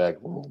quarterback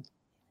room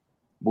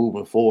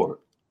moving forward.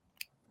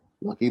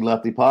 Lucky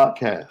Lefty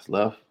podcast,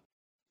 Left.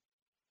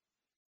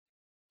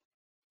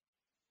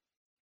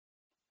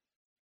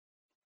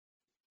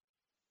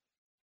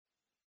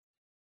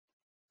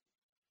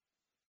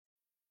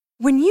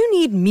 When you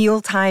need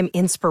mealtime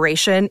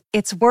inspiration,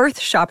 it's worth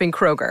shopping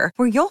Kroger,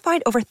 where you'll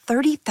find over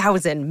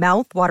 30,000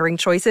 mouth-watering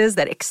choices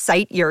that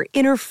excite your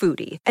inner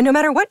foodie. And no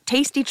matter what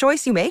tasty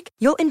choice you make,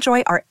 you'll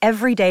enjoy our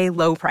everyday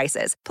low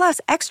prices, plus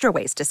extra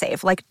ways to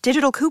save, like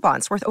digital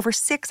coupons worth over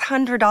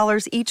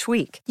 $600 each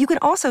week. You can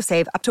also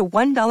save up to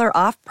 $1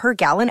 off per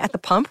gallon at the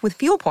pump with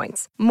fuel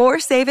points. More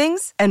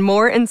savings and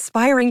more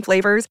inspiring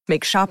flavors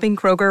make shopping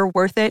Kroger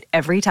worth it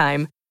every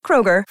time.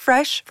 Kroger,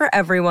 fresh for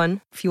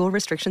everyone. Fuel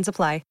restrictions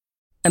apply.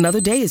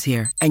 Another day is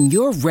here, and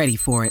you're ready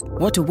for it.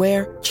 What to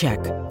wear? Check.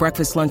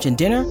 Breakfast, lunch, and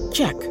dinner?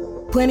 Check.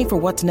 Planning for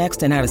what's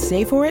next and how to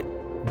save for it?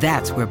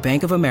 That's where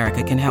Bank of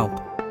America can help.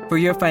 For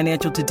your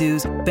financial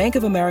to-dos, Bank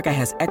of America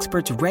has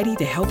experts ready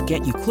to help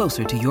get you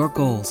closer to your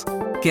goals.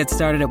 Get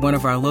started at one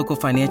of our local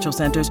financial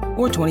centers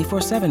or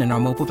 24/7 in our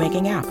mobile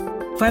banking app.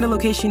 Find a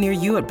location near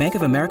you at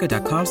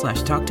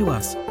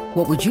bankofamerica.com/talktous.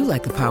 What would you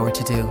like the power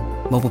to do?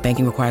 Mobile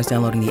banking requires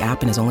downloading the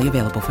app and is only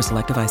available for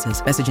select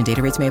devices. Message and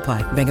data rates may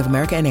apply. Bank of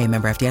America NA,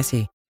 member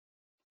FDIC.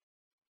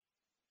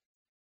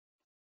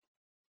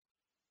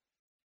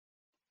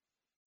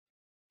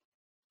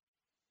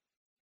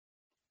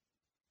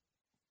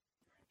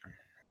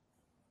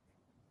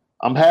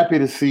 I'm happy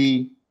to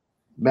see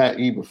Matt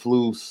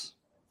Eberflus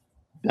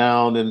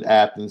down in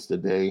Athens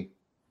today.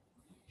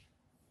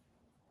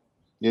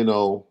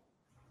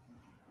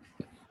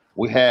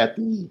 We had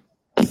the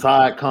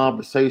side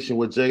conversation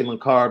with Jalen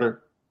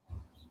Carter.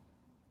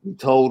 We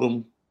told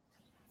him,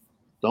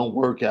 don't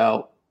work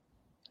out,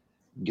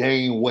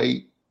 gain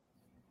weight,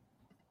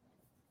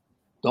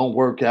 don't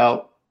work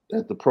out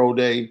at the pro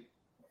day.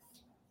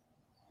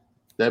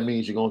 That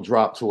means you're going to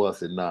drop to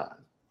us at 9.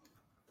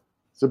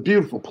 It's a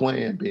beautiful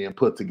plan being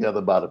put together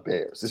by the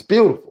Bears. It's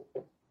beautiful.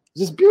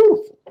 It's just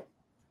beautiful.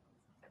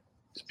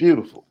 It's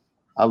beautiful.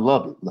 I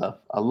love it, Left.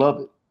 I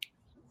love it.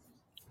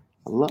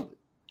 I love it.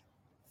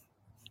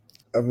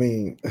 I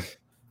mean,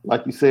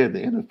 like you said,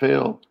 the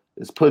NFL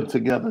is putting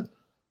together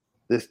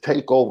this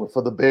takeover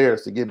for the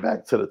Bears to get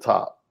back to the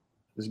top.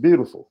 It's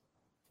beautiful.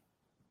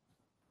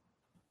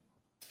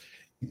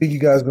 You think you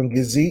guys gonna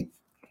get Zeke?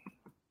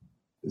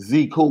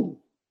 Zeke who?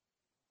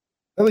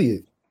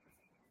 Elliott.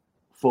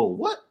 For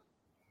what?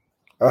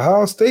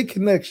 Ohio State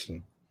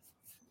connection.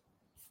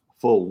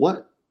 For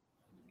what?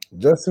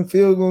 Justin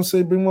Fields gonna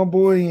say, bring my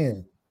boy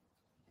in.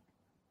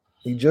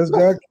 He just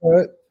got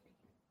cut.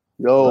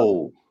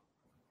 Yo.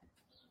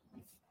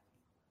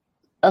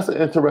 That's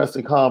an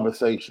interesting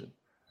conversation.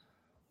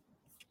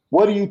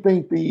 What do you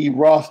think the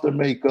roster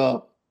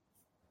makeup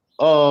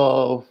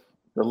of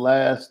the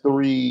last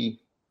 3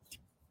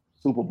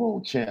 Super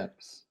Bowl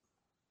champs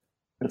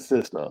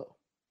consist of,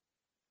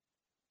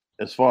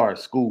 as far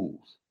as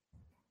schools?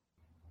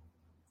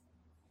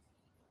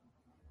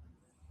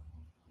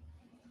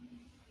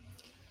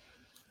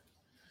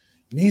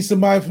 Need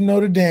somebody from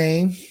Notre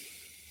Dame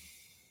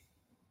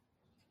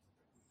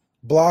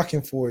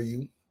blocking for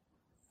you.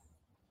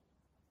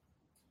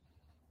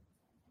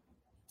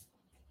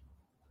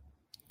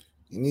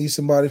 You need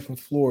somebody from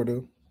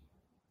Florida,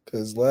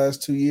 because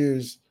last 2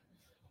 years,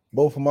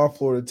 both of my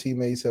Florida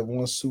teammates have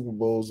won Super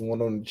Bowls,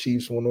 one on the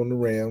Chiefs, one on the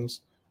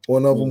Rams.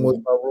 One of them was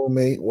my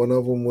roommate. One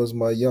of them was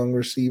my young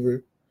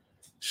receiver.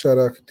 Shout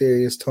out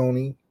Kadarius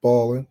Toney,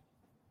 balling.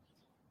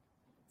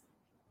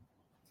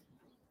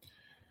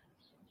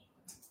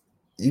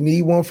 You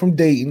need one from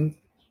Dayton.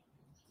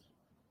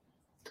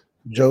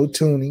 Joe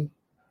Tooney,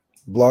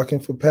 blocking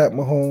for Pat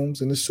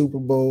Mahomes in the Super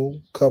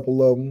Bowl,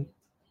 couple of them.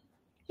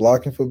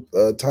 Blocking for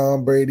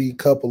Tom Brady,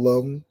 couple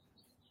of them.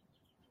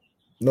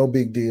 No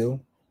big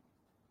deal.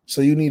 So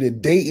you need a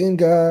Dayton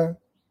guy,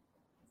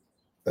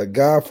 a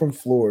guy from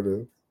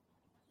Florida.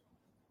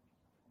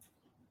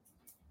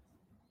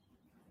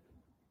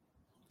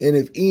 And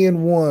if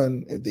Ian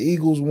won, if the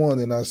Eagles won,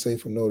 then I say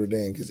from Notre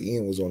Dame, because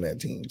Ian was on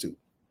that team too.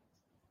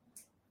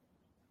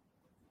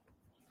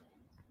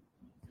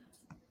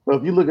 So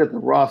if you look at the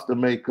roster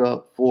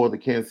makeup for the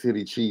Kansas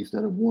City Chiefs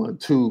that have won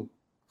 2,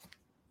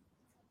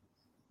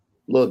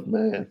 look,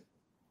 man,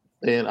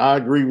 and I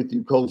agree with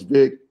you, Coach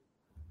Vic.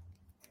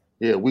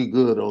 Yeah, we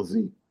good on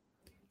Zeke.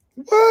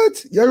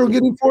 What? Y'all gonna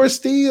get him for a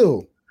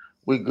steal?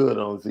 We good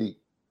on Zeke.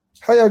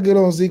 How y'all good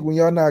on Zeke when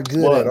y'all not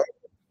good at all?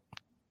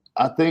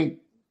 I think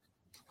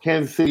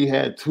Kansas City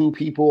had 2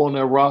 people on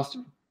their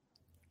roster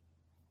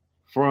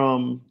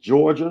from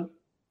Georgia,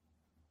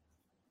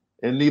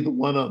 and neither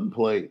one of them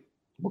played.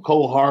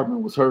 McCole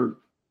Hardman was hurt.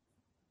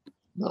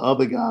 The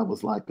other guy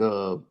was like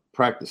a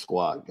practice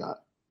squad guy.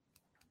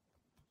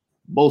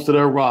 Most of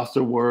their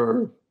roster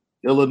were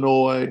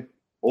Illinois,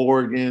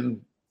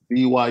 Oregon,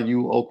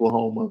 BYU,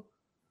 Oklahoma,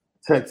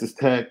 Texas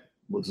Tech,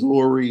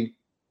 Missouri,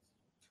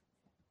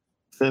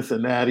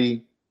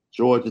 Cincinnati,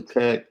 Georgia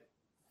Tech,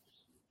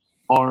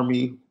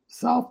 Army,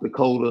 South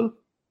Dakota.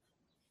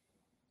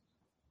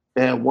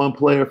 They had 1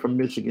 player from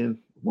Michigan,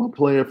 1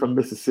 player from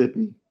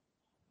Mississippi,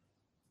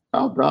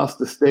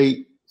 Valdosta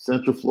State,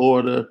 Central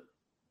Florida,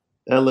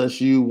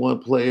 LSU, 1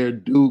 player,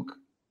 Duke.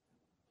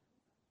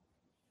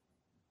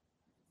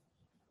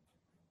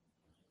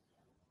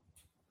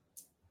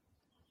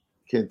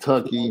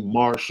 Kentucky,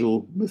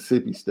 Marshall,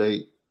 Mississippi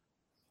State.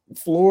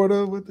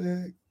 Florida, what the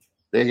heck?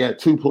 They got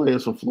 2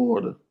 players from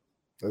Florida.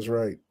 That's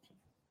right.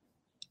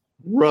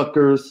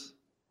 Rutgers.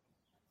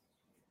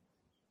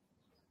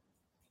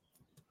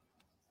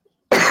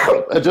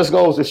 It just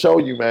goes to show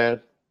you,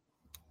 man.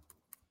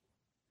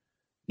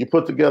 You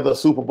put together a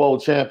Super Bowl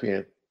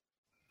champion.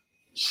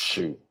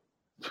 Shoot.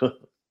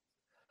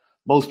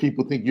 Most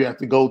people think you have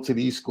to go to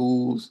these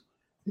schools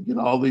and get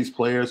all these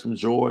players from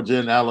Georgia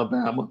and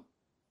Alabama.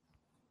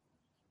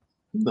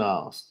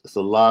 No, it's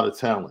a lot of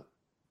talent.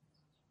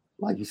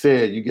 Like you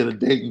said, you get a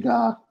Dayton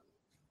guy.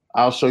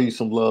 I'll show you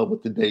some love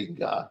with the Dayton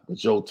guy, with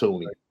Joe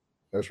Tooney.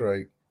 That's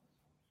right.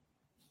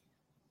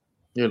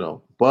 You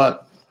know,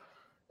 but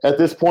at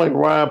this point,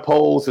 Ryan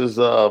Poles has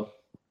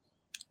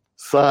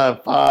signed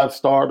 5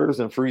 starters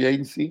in free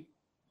agency.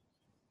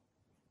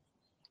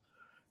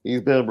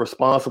 He's been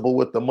responsible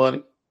with the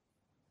money.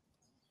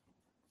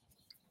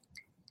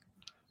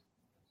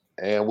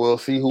 And we'll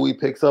see who he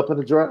picks up in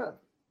the draft.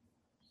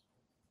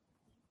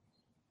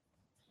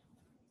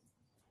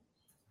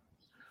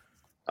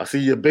 I see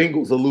your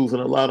Bengals are losing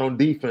a lot on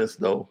defense,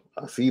 though.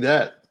 I see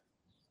that.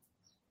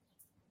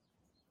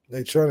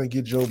 They trying to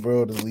get Joe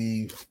Burrow to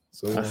leave.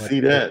 So I see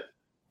that.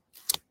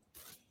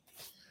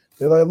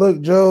 They're like,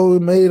 look, Joe, we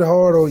made it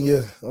hard on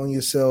you, on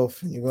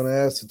yourself. You're going to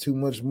ask for too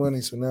much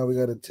money, so now we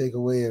got to take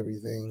away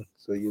everything.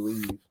 So you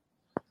leave.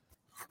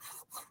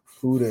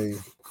 Who they?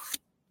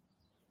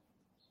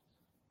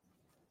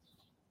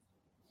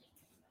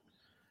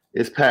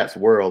 It's Pat's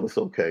world. It's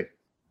okay.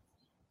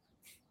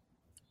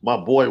 My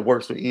boy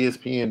works for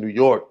ESPN New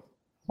York.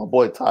 My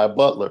boy Ty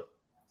Butler.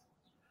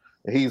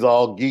 And he's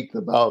all geeked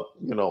about,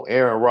 you know,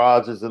 Aaron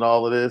Rodgers and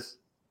all of this.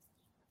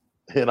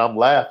 And I'm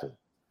laughing.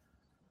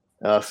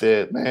 And I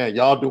said, man,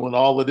 y'all doing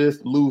all of this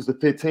to lose the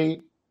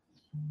 15?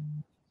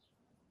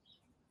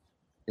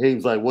 He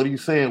was like, what are you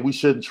saying? We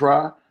shouldn't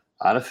try?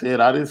 I said,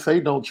 I didn't say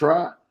don't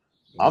try.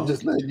 I'm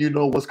just letting you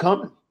know what's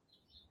coming.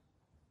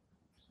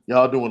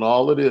 Y'all doing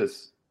all of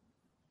this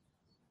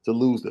to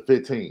lose the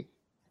 15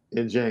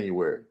 in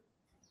January.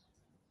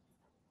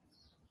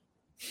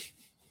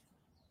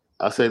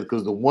 I said,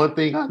 because the one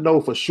thing I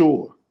know for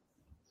sure,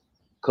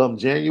 come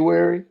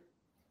January,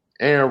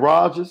 Aaron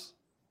Rodgers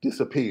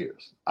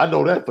disappears. I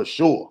know that for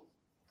sure.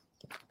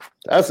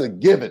 That's a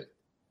given.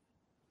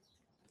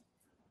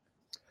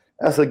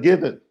 That's a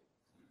given.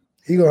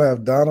 He gonna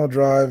have Donald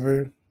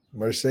Driver,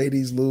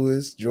 Mercedes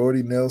Lewis,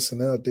 Jordy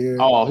Nelson out there.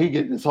 Oh, he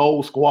getting his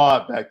whole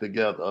squad back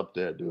together up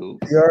there, dude.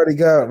 He already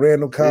got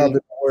Randall Cobb in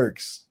the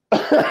works.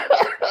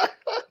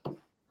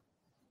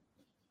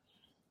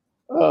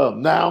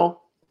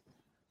 Now,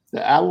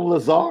 the Alan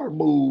Lazard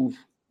move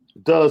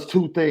does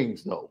two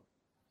things, though,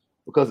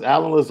 because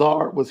Alan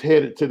Lazard was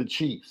headed to the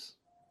Chiefs,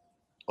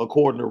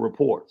 according to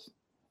reports.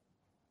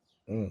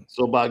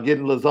 So by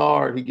getting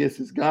Lazard, he gets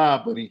his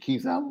guy, but he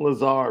keeps Alan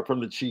Lazard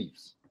from the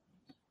Chiefs,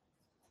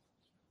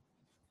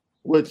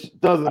 which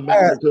doesn't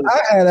matter.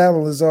 I had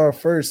Alan Lazard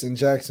first in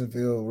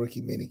Jacksonville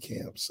rookie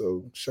minicamp,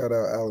 so shout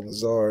out Alan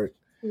Lazard.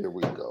 Here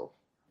we go.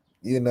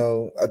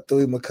 I threw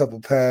him a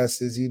couple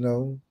passes,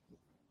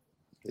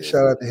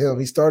 Shout out to him.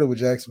 He started with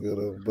Jacksonville,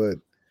 though, but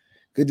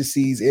good to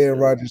see he's Aaron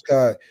Rodgers'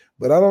 guy.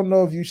 But I don't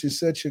know if you should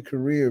set your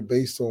career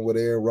based on what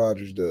Aaron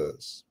Rodgers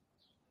does.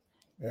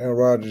 Aaron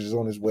Rodgers is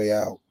on his way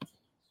out.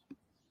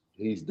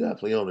 He's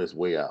definitely on his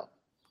way out.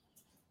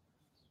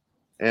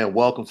 And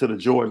welcome to the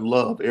Jordan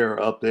Love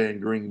era up there in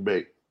Green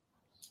Bay.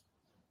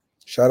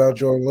 Shout out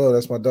Jordan Love.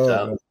 That's my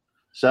dog.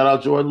 Shout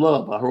out Jordan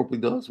Love. I hope he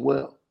does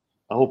well.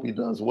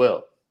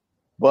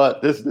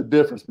 But this is the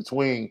difference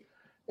between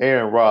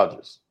Aaron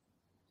Rodgers.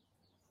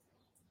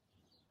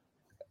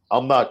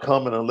 I'm not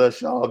coming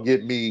unless y'all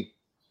get me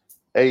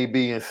A,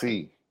 B, and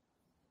C.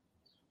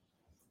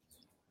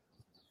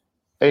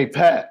 Hey,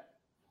 Pat,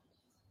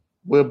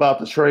 we're about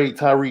to trade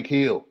Tyreek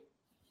Hill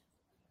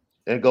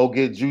and go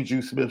get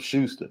Juju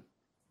Smith-Schuster.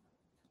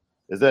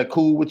 Is that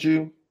cool with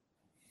you?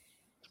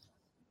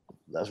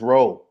 Let's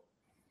roll.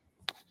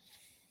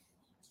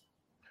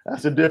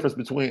 That's the difference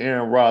between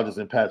Aaron Rodgers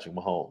and Patrick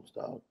Mahomes,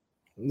 dog.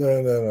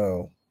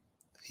 No.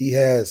 He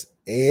has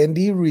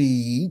Andy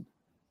Reid.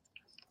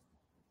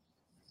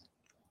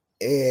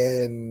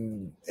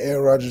 And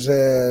Aaron Rodgers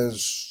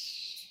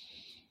has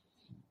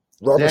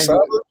Robert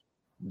Saleh.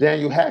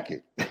 Daniel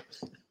Hackett.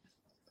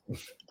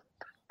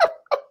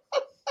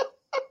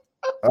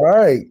 All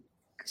right.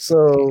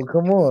 So,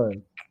 come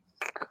on.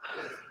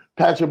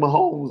 Patrick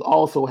Mahomes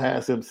also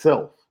has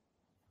himself.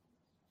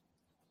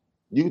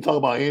 You can talk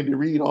about Andy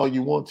Reid all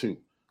you want to.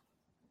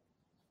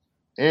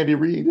 Andy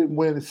Reid didn't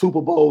win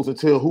Super Bowls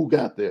until who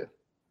got there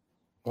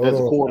as a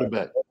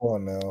quarterback.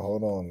 Hold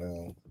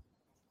on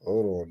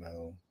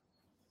now.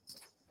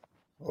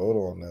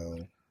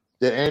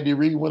 Did Andy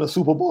Reid win a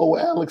Super Bowl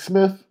with Alex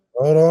Smith?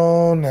 Hold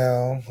on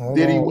now.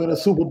 Did he win a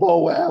Super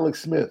Bowl with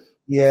Alex Smith?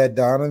 Yeah,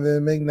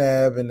 Donovan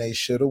McNabb, and they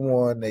should have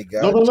won. They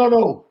got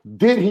No.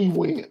 Did he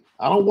win?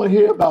 I don't want to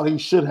hear about he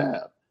should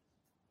have.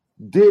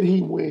 Did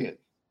he win?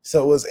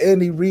 So was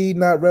Andy Reid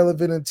not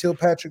relevant until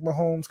Patrick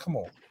Mahomes? Come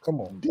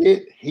on.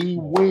 Did he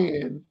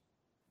win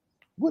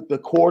with the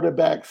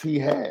quarterbacks he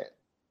had?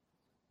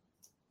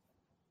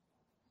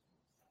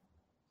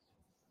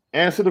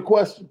 Answer the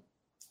question.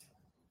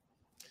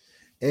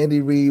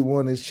 Andy Reid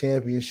won his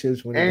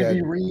championships when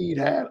Andy Reid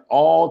had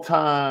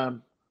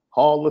all-time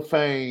Hall of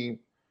Fame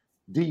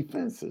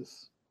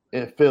defenses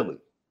in Philly.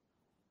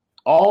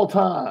 All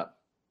time.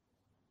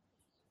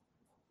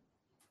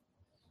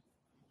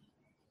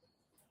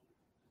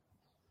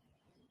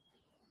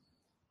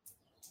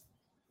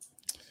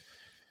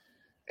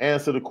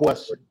 Answer the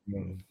question.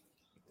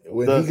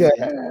 When he got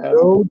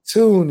Joe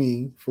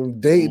Tooney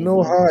from Dayton,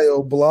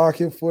 Ohio,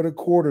 blocking for the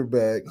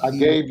quarterback. I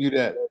gave you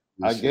that.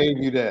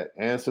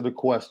 Answer the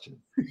question.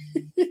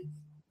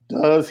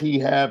 Does he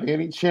have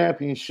any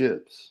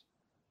championships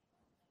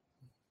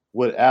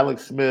with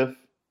Alex Smith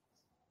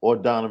or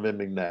Donovan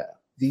McNabb?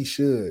 He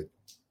should.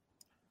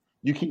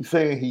 You keep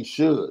saying he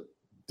should.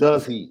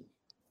 Does he?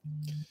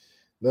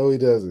 No, he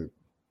doesn't.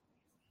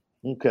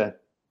 Okay.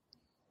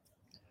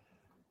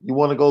 You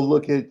want to go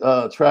look at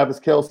Travis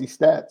Kelce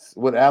stats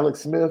with Alex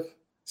Smith?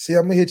 See,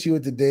 I'm going to hit you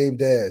with the Dame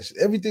Dash.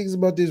 Everything's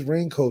about this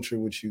ring culture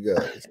with you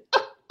guys.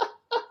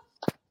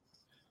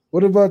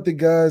 What about the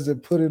guys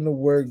that put in the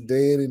work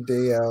day in and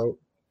day out?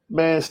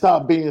 Man,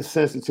 stop being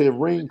sensitive.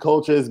 Ring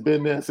culture has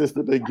been there since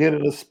the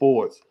beginning of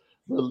sports.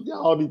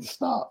 Y'all need to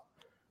stop.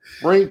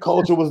 Ring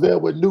culture was there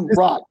with Newt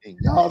Rockney.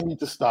 Y'all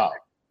need to stop.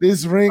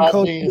 This ring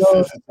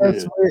culture,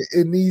 that's where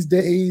in these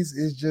days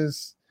is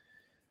just.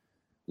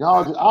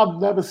 Y'all,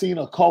 I've never seen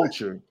a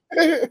culture.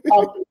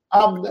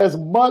 I'm as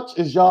much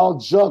as y'all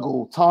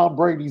juggle Tom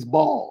Brady's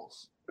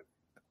balls.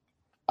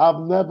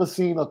 I've never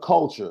seen a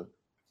culture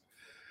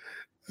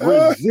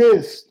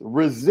resist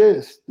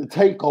the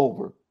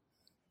takeover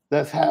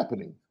that's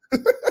happening.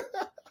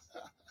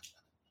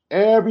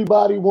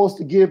 Everybody wants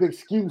to give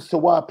excuse to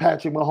why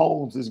Patrick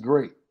Mahomes is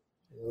great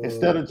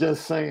instead of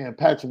just saying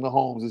Patrick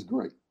Mahomes is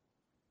great.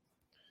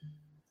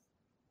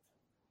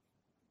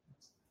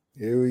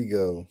 Here we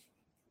go.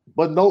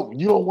 But no,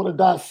 you don't want to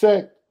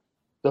dissect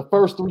the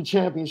first 3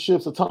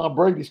 championships of Tom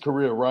Brady's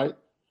career, right?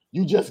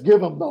 You just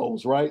give him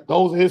those, right?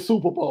 Those are his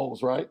Super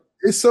Bowls, right?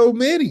 It's so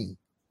many.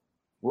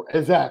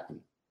 Exactly.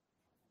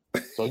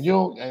 So you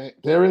don't.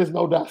 There is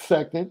no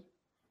dissecting,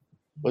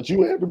 but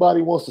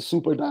everybody wants to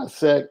super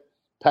dissect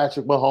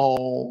Patrick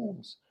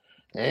Mahomes,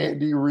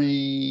 Andy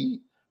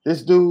Reid.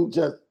 This dude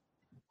just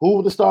who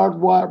were the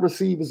starting wide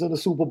receivers in the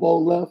Super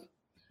Bowl left?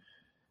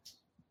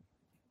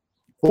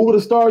 Who would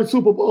have started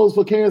Super Bowls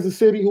for Kansas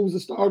City? Who was the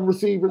starting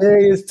receiver?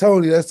 Kadarius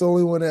Toney. That's the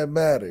only one that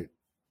mattered.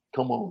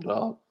 Come on,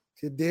 dog.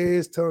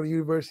 Kadarius Toney,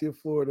 University of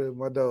Florida,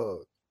 my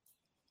dog.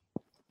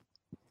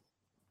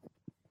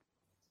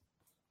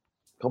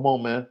 Come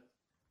on, man.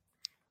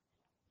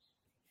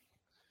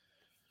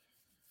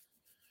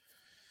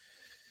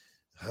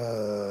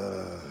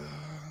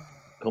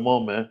 Come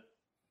on, man.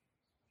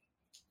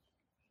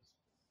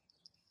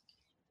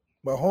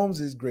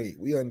 Mahomes is great.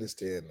 We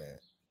understand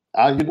that.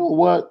 You know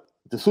what?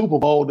 The Super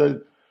Bowl,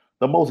 the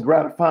most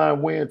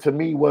gratifying win to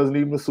me wasn't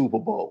even the Super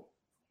Bowl.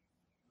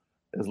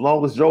 As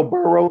long as Joe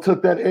Burrow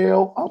took that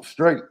L, I'm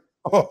straight.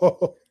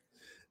 Oh,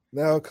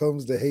 now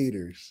comes the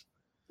haters.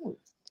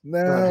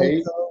 Now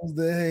comes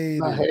the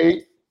haters. I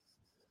hate.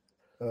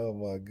 Oh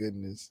my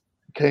goodness.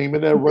 Came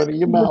in there running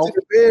your mouth.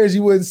 The Bears,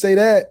 you wouldn't say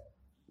that.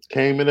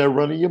 Came in there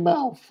running your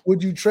mouth.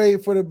 Would you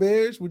trade for the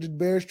Bears? Would the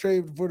Bears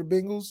trade for the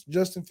Bengals?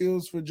 Justin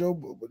Fields for Joe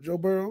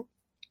Burrow?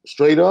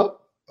 Straight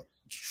up?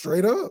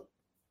 Straight up.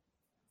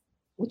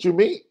 What you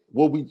mean?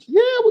 We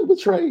would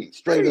trade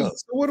straight up.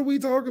 So what are we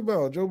talking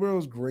about? Joe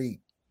Burrow's great.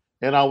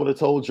 And I would have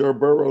told Joe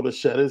Burrow to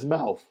shut his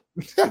mouth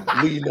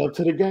leading up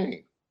to the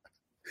game.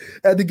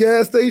 At the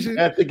gas station?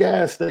 At the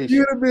gas station.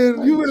 You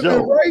would have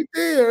been right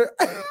there.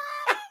 I'd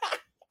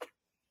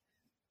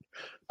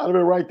have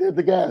been right there at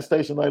the gas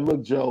station. Like,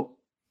 look, Joe,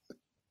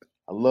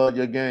 I love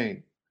your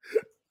game.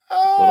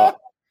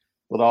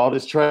 With all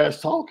this trash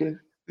talking,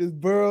 this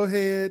Burrow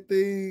head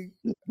thing,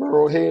 this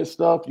Burrow head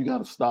stuff, you got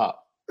to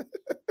stop.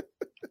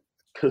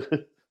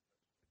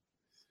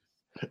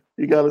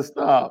 You got to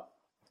stop.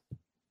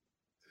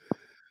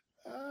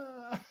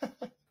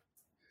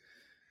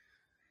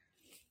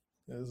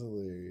 That's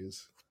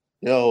hilarious.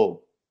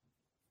 Yo,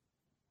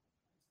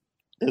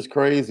 it's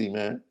crazy,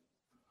 man.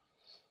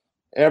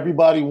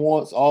 Everybody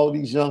wants all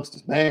these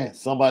youngsters. Man,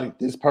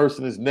 this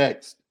person is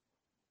next.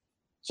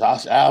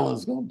 Josh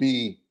Allen's going to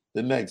be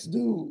the next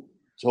dude.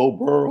 Joe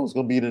Burrow's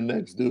going to be the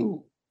next dude.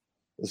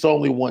 It's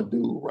only one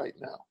dude right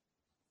now.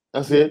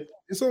 That's it.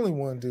 It's only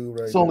one dude right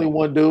now. It's only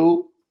one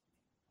dude.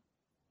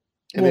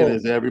 And then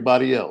there's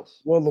everybody else.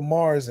 Well,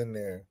 Lamar's in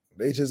there.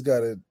 They just got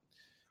to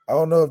 – I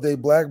don't know if they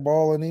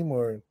blackballing him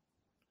or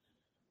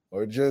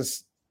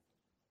just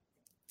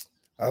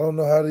 – I don't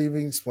know how to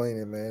even explain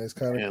it, man. It's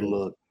kind of cool.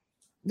 Look.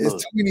 There's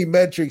too many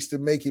metrics to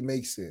make it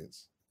make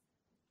sense.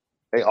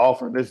 They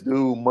offering this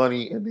dude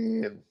money and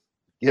then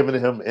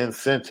giving him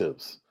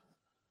incentives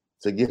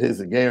to get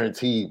his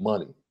guaranteed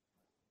money.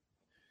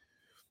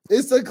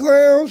 It's a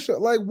clown show.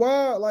 Like,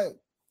 why? Like,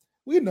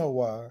 we know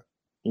why.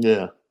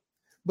 Yeah.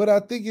 But I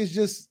think it's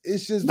just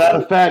matter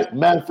of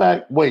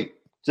fact, wait.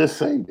 Just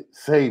save it.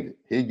 Save it.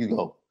 Here you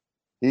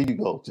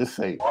go. Just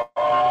save it.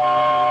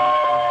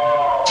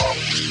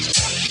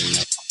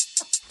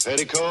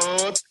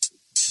 Petticoat.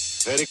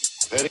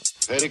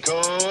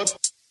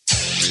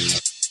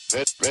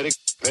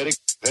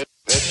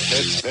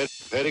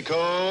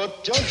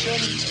 Petticoat Junction.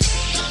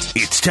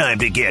 It's time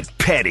to get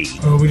petty.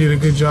 Oh, we did a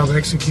good job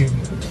executing.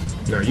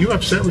 Are you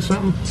upset with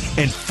something?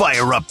 And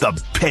fire up the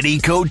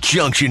Petticoat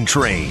Junction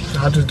train.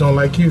 I just don't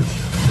like you.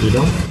 You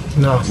don't?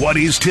 No. What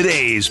is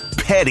today's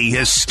petty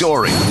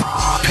historic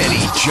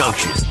Petty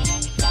Junction?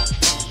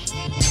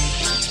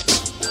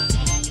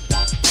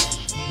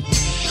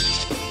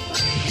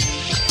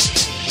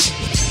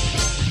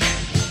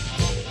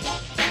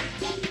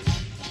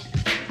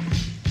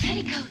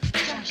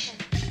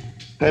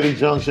 Petty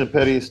Junction,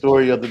 Petty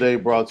Story of the Day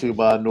brought to you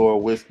by Nora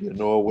Whiskey at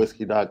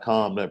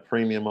NoraWhiskey.com, that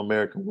premium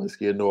American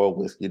whiskey at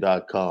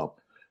NoraWhiskey.com.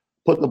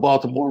 Put the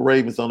Baltimore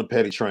Ravens on the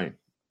petty train.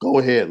 Go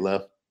ahead,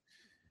 Left.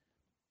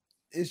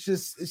 It's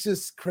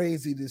just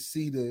crazy to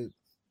see the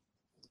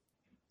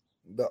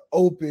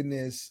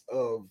openness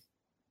of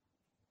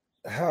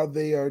how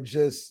they are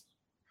just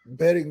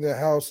betting the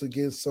house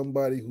against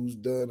somebody who's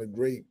done a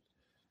great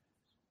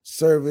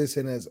service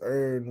and has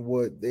earned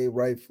what they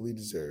rightfully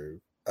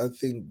deserve. I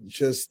think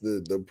just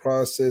the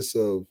process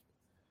of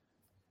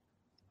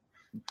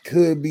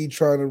could be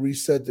trying to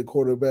reset the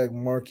quarterback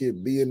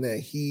market, being that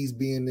he's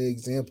being the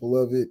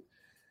example of it,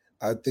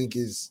 I think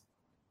it's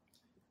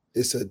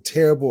a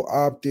terrible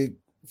optic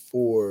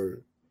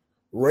for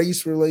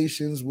race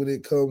relations when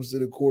it comes to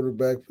the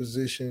quarterback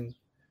position.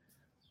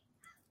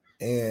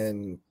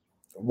 And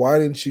why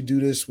didn't you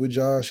do this with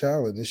Josh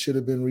Allen? It should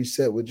have been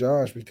reset with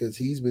Josh because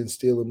he's been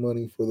stealing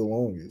money for the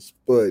longest.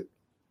 But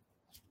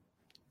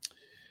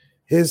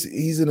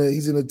he's in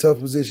a tough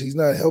position. He's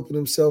not helping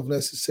himself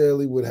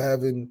necessarily with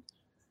having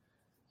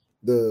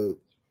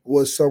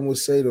what some would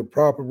say the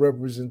proper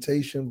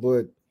representation,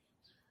 but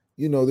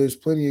there's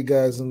plenty of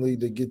guys in the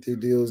league that get their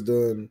deals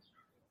done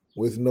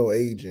with no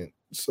agent.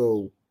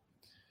 So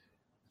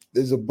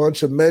there's a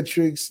bunch of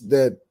metrics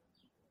that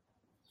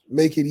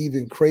make it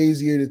even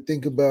crazier to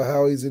think about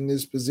how he's in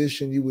this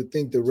position. You would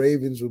think the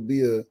Ravens would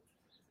be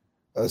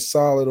a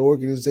solid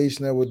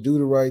organization that would do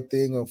the right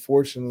thing.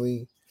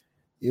 Unfortunately,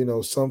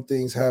 some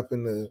things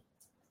happen to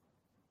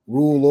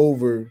rule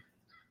over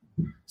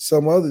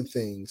some other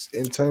things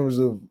in terms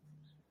of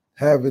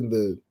having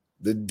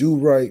the do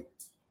right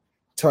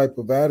type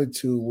of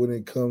attitude when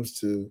it comes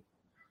to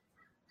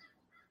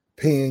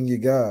paying your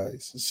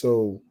guys.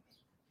 So,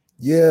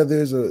 yeah,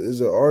 there's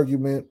an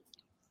argument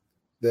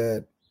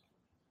that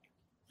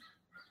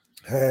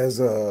has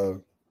a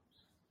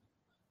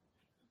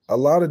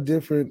lot of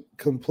different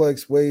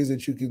complex ways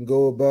that you can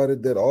go about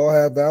it that all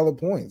have valid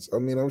points. I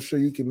mean, I'm sure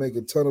you can make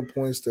a ton of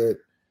points that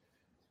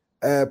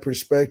add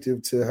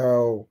perspective to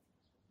how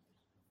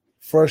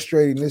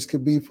frustrating this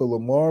could be for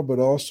Lamar, but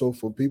also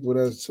for people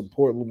that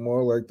support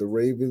Lamar, like the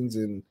Ravens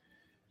and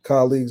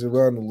colleagues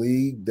around the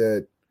league,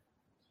 that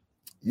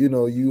you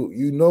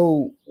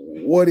know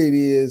what it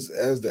is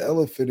as the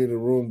elephant in the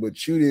room,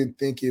 but you didn't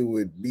think it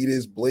would be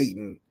this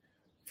blatant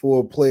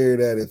for a player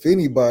that if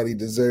anybody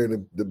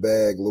deserved the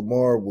bag,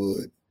 Lamar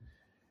would.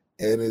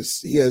 And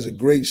he has a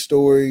great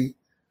story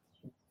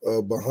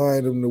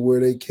behind him to where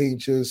they can't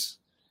just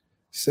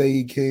say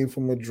he came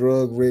from a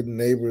drug-ridden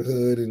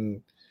neighborhood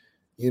and,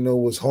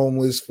 was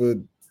homeless for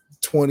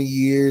 20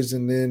 years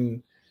and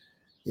then,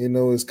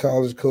 his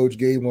college coach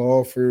gave him an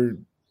offer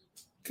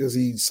because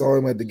he saw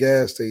him at the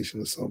gas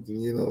station or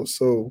something,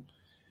 So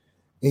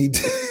he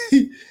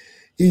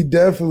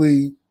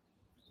definitely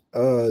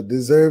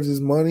deserves his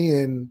money.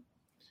 And,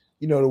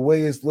 the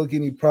way it's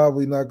looking, he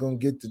probably not going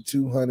to get the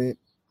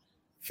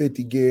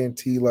 250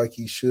 guarantee like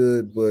he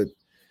should, but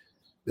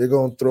they're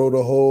going to throw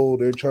the whole,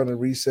 they're trying to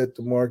reset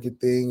the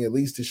market thing. At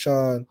least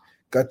Deshaun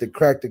got to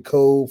crack the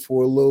code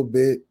for a little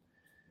bit.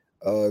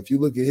 If you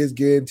look at his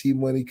guarantee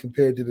money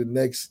compared to the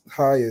next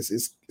highest,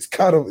 it's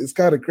kind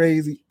of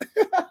crazy.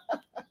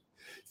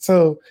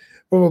 So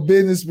from a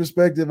business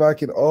perspective, I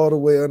can all the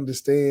way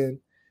understand.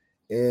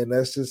 And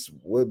that's just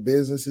what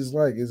business is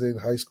like. It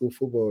ain't high school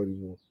football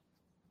anymore.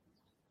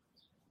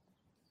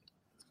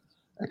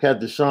 I got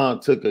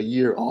Deshaun took a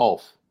year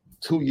off,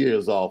 2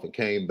 years off, and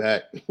came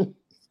back.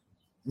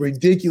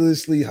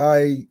 Ridiculously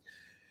high,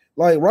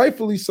 like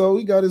rightfully so.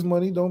 He got his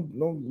money.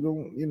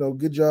 Don't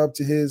good job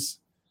to his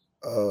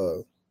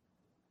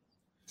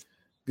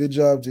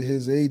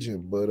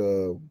agent. But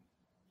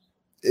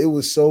it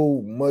was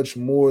so much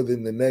more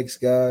than the next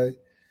guy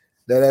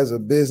that as a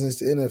business,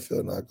 the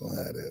NFL not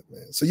gonna have that,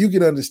 man. So you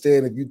can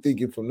understand if you're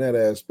thinking from that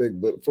aspect,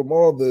 but from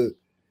all the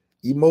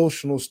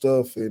emotional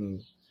stuff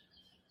and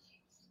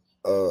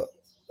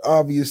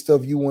obvious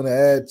stuff you want to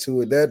add to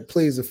it, that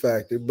plays a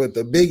factor. But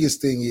the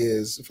biggest thing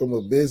is, from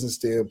a business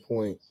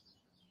standpoint,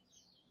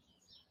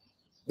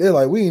 they're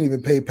like, we ain't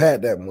even pay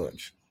Pat that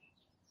much,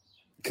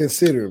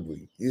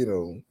 considerably,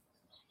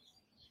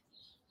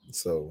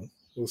 So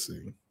we'll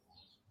see.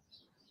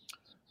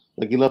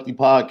 Lucky Lefty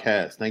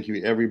podcast. Thank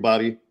you,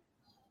 everybody.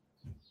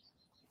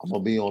 I'm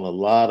gonna be on a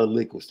lot of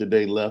liquids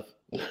today, Left.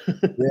 Yeah,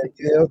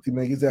 get healthy,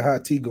 man. Get that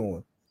hot tea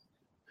going.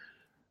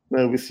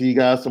 Man, we'll see you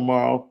guys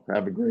tomorrow.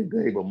 Have a great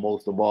day, but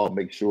most of all,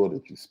 make sure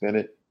that you spend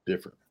it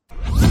different.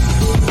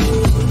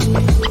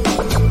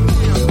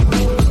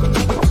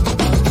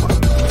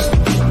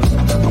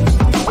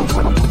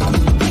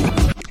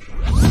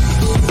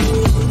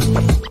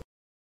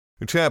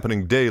 It's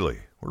happening daily.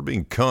 We're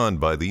being conned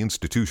by the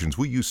institutions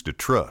we used to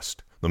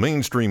trust. The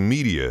mainstream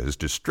media is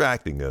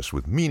distracting us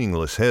with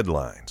meaningless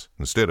headlines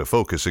instead of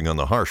focusing on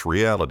the harsh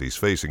realities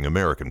facing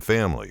American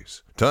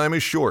families. Time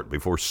is short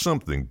before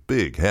something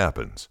big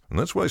happens, and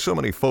that's why so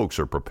many folks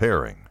are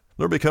preparing.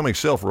 They're becoming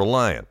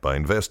self-reliant by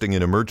investing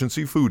in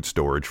emergency food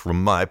storage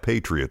from My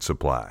Patriot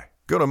Supply.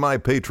 Go to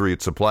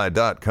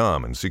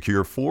MyPatriotSupply.com and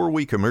secure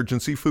 4-week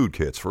emergency food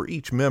kits for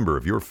each member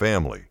of your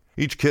family.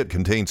 Each kit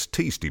contains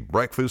tasty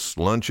breakfasts,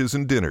 lunches,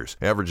 and dinners,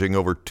 averaging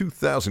over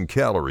 2,000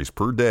 calories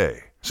per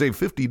day. Save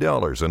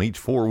 $50 on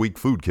each 4-week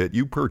food kit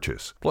you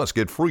purchase. Plus,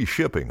 get free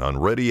shipping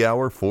on Ready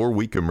Hour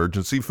 4-week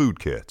emergency food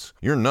kits.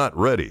 You're not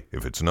ready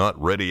if it's not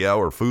Ready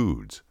Hour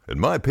foods. At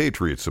My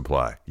Patriot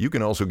Supply, you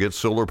can also get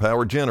solar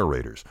power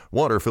generators,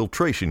 water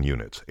filtration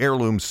units,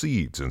 heirloom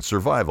seeds, and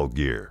survival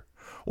gear.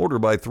 Order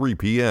by 3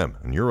 p.m.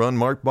 and your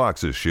unmarked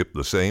boxes ship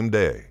the same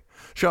day.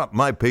 Shop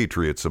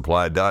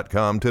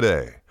MyPatriotSupply.com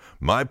today.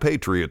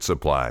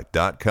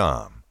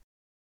 MyPatriotSupply.com.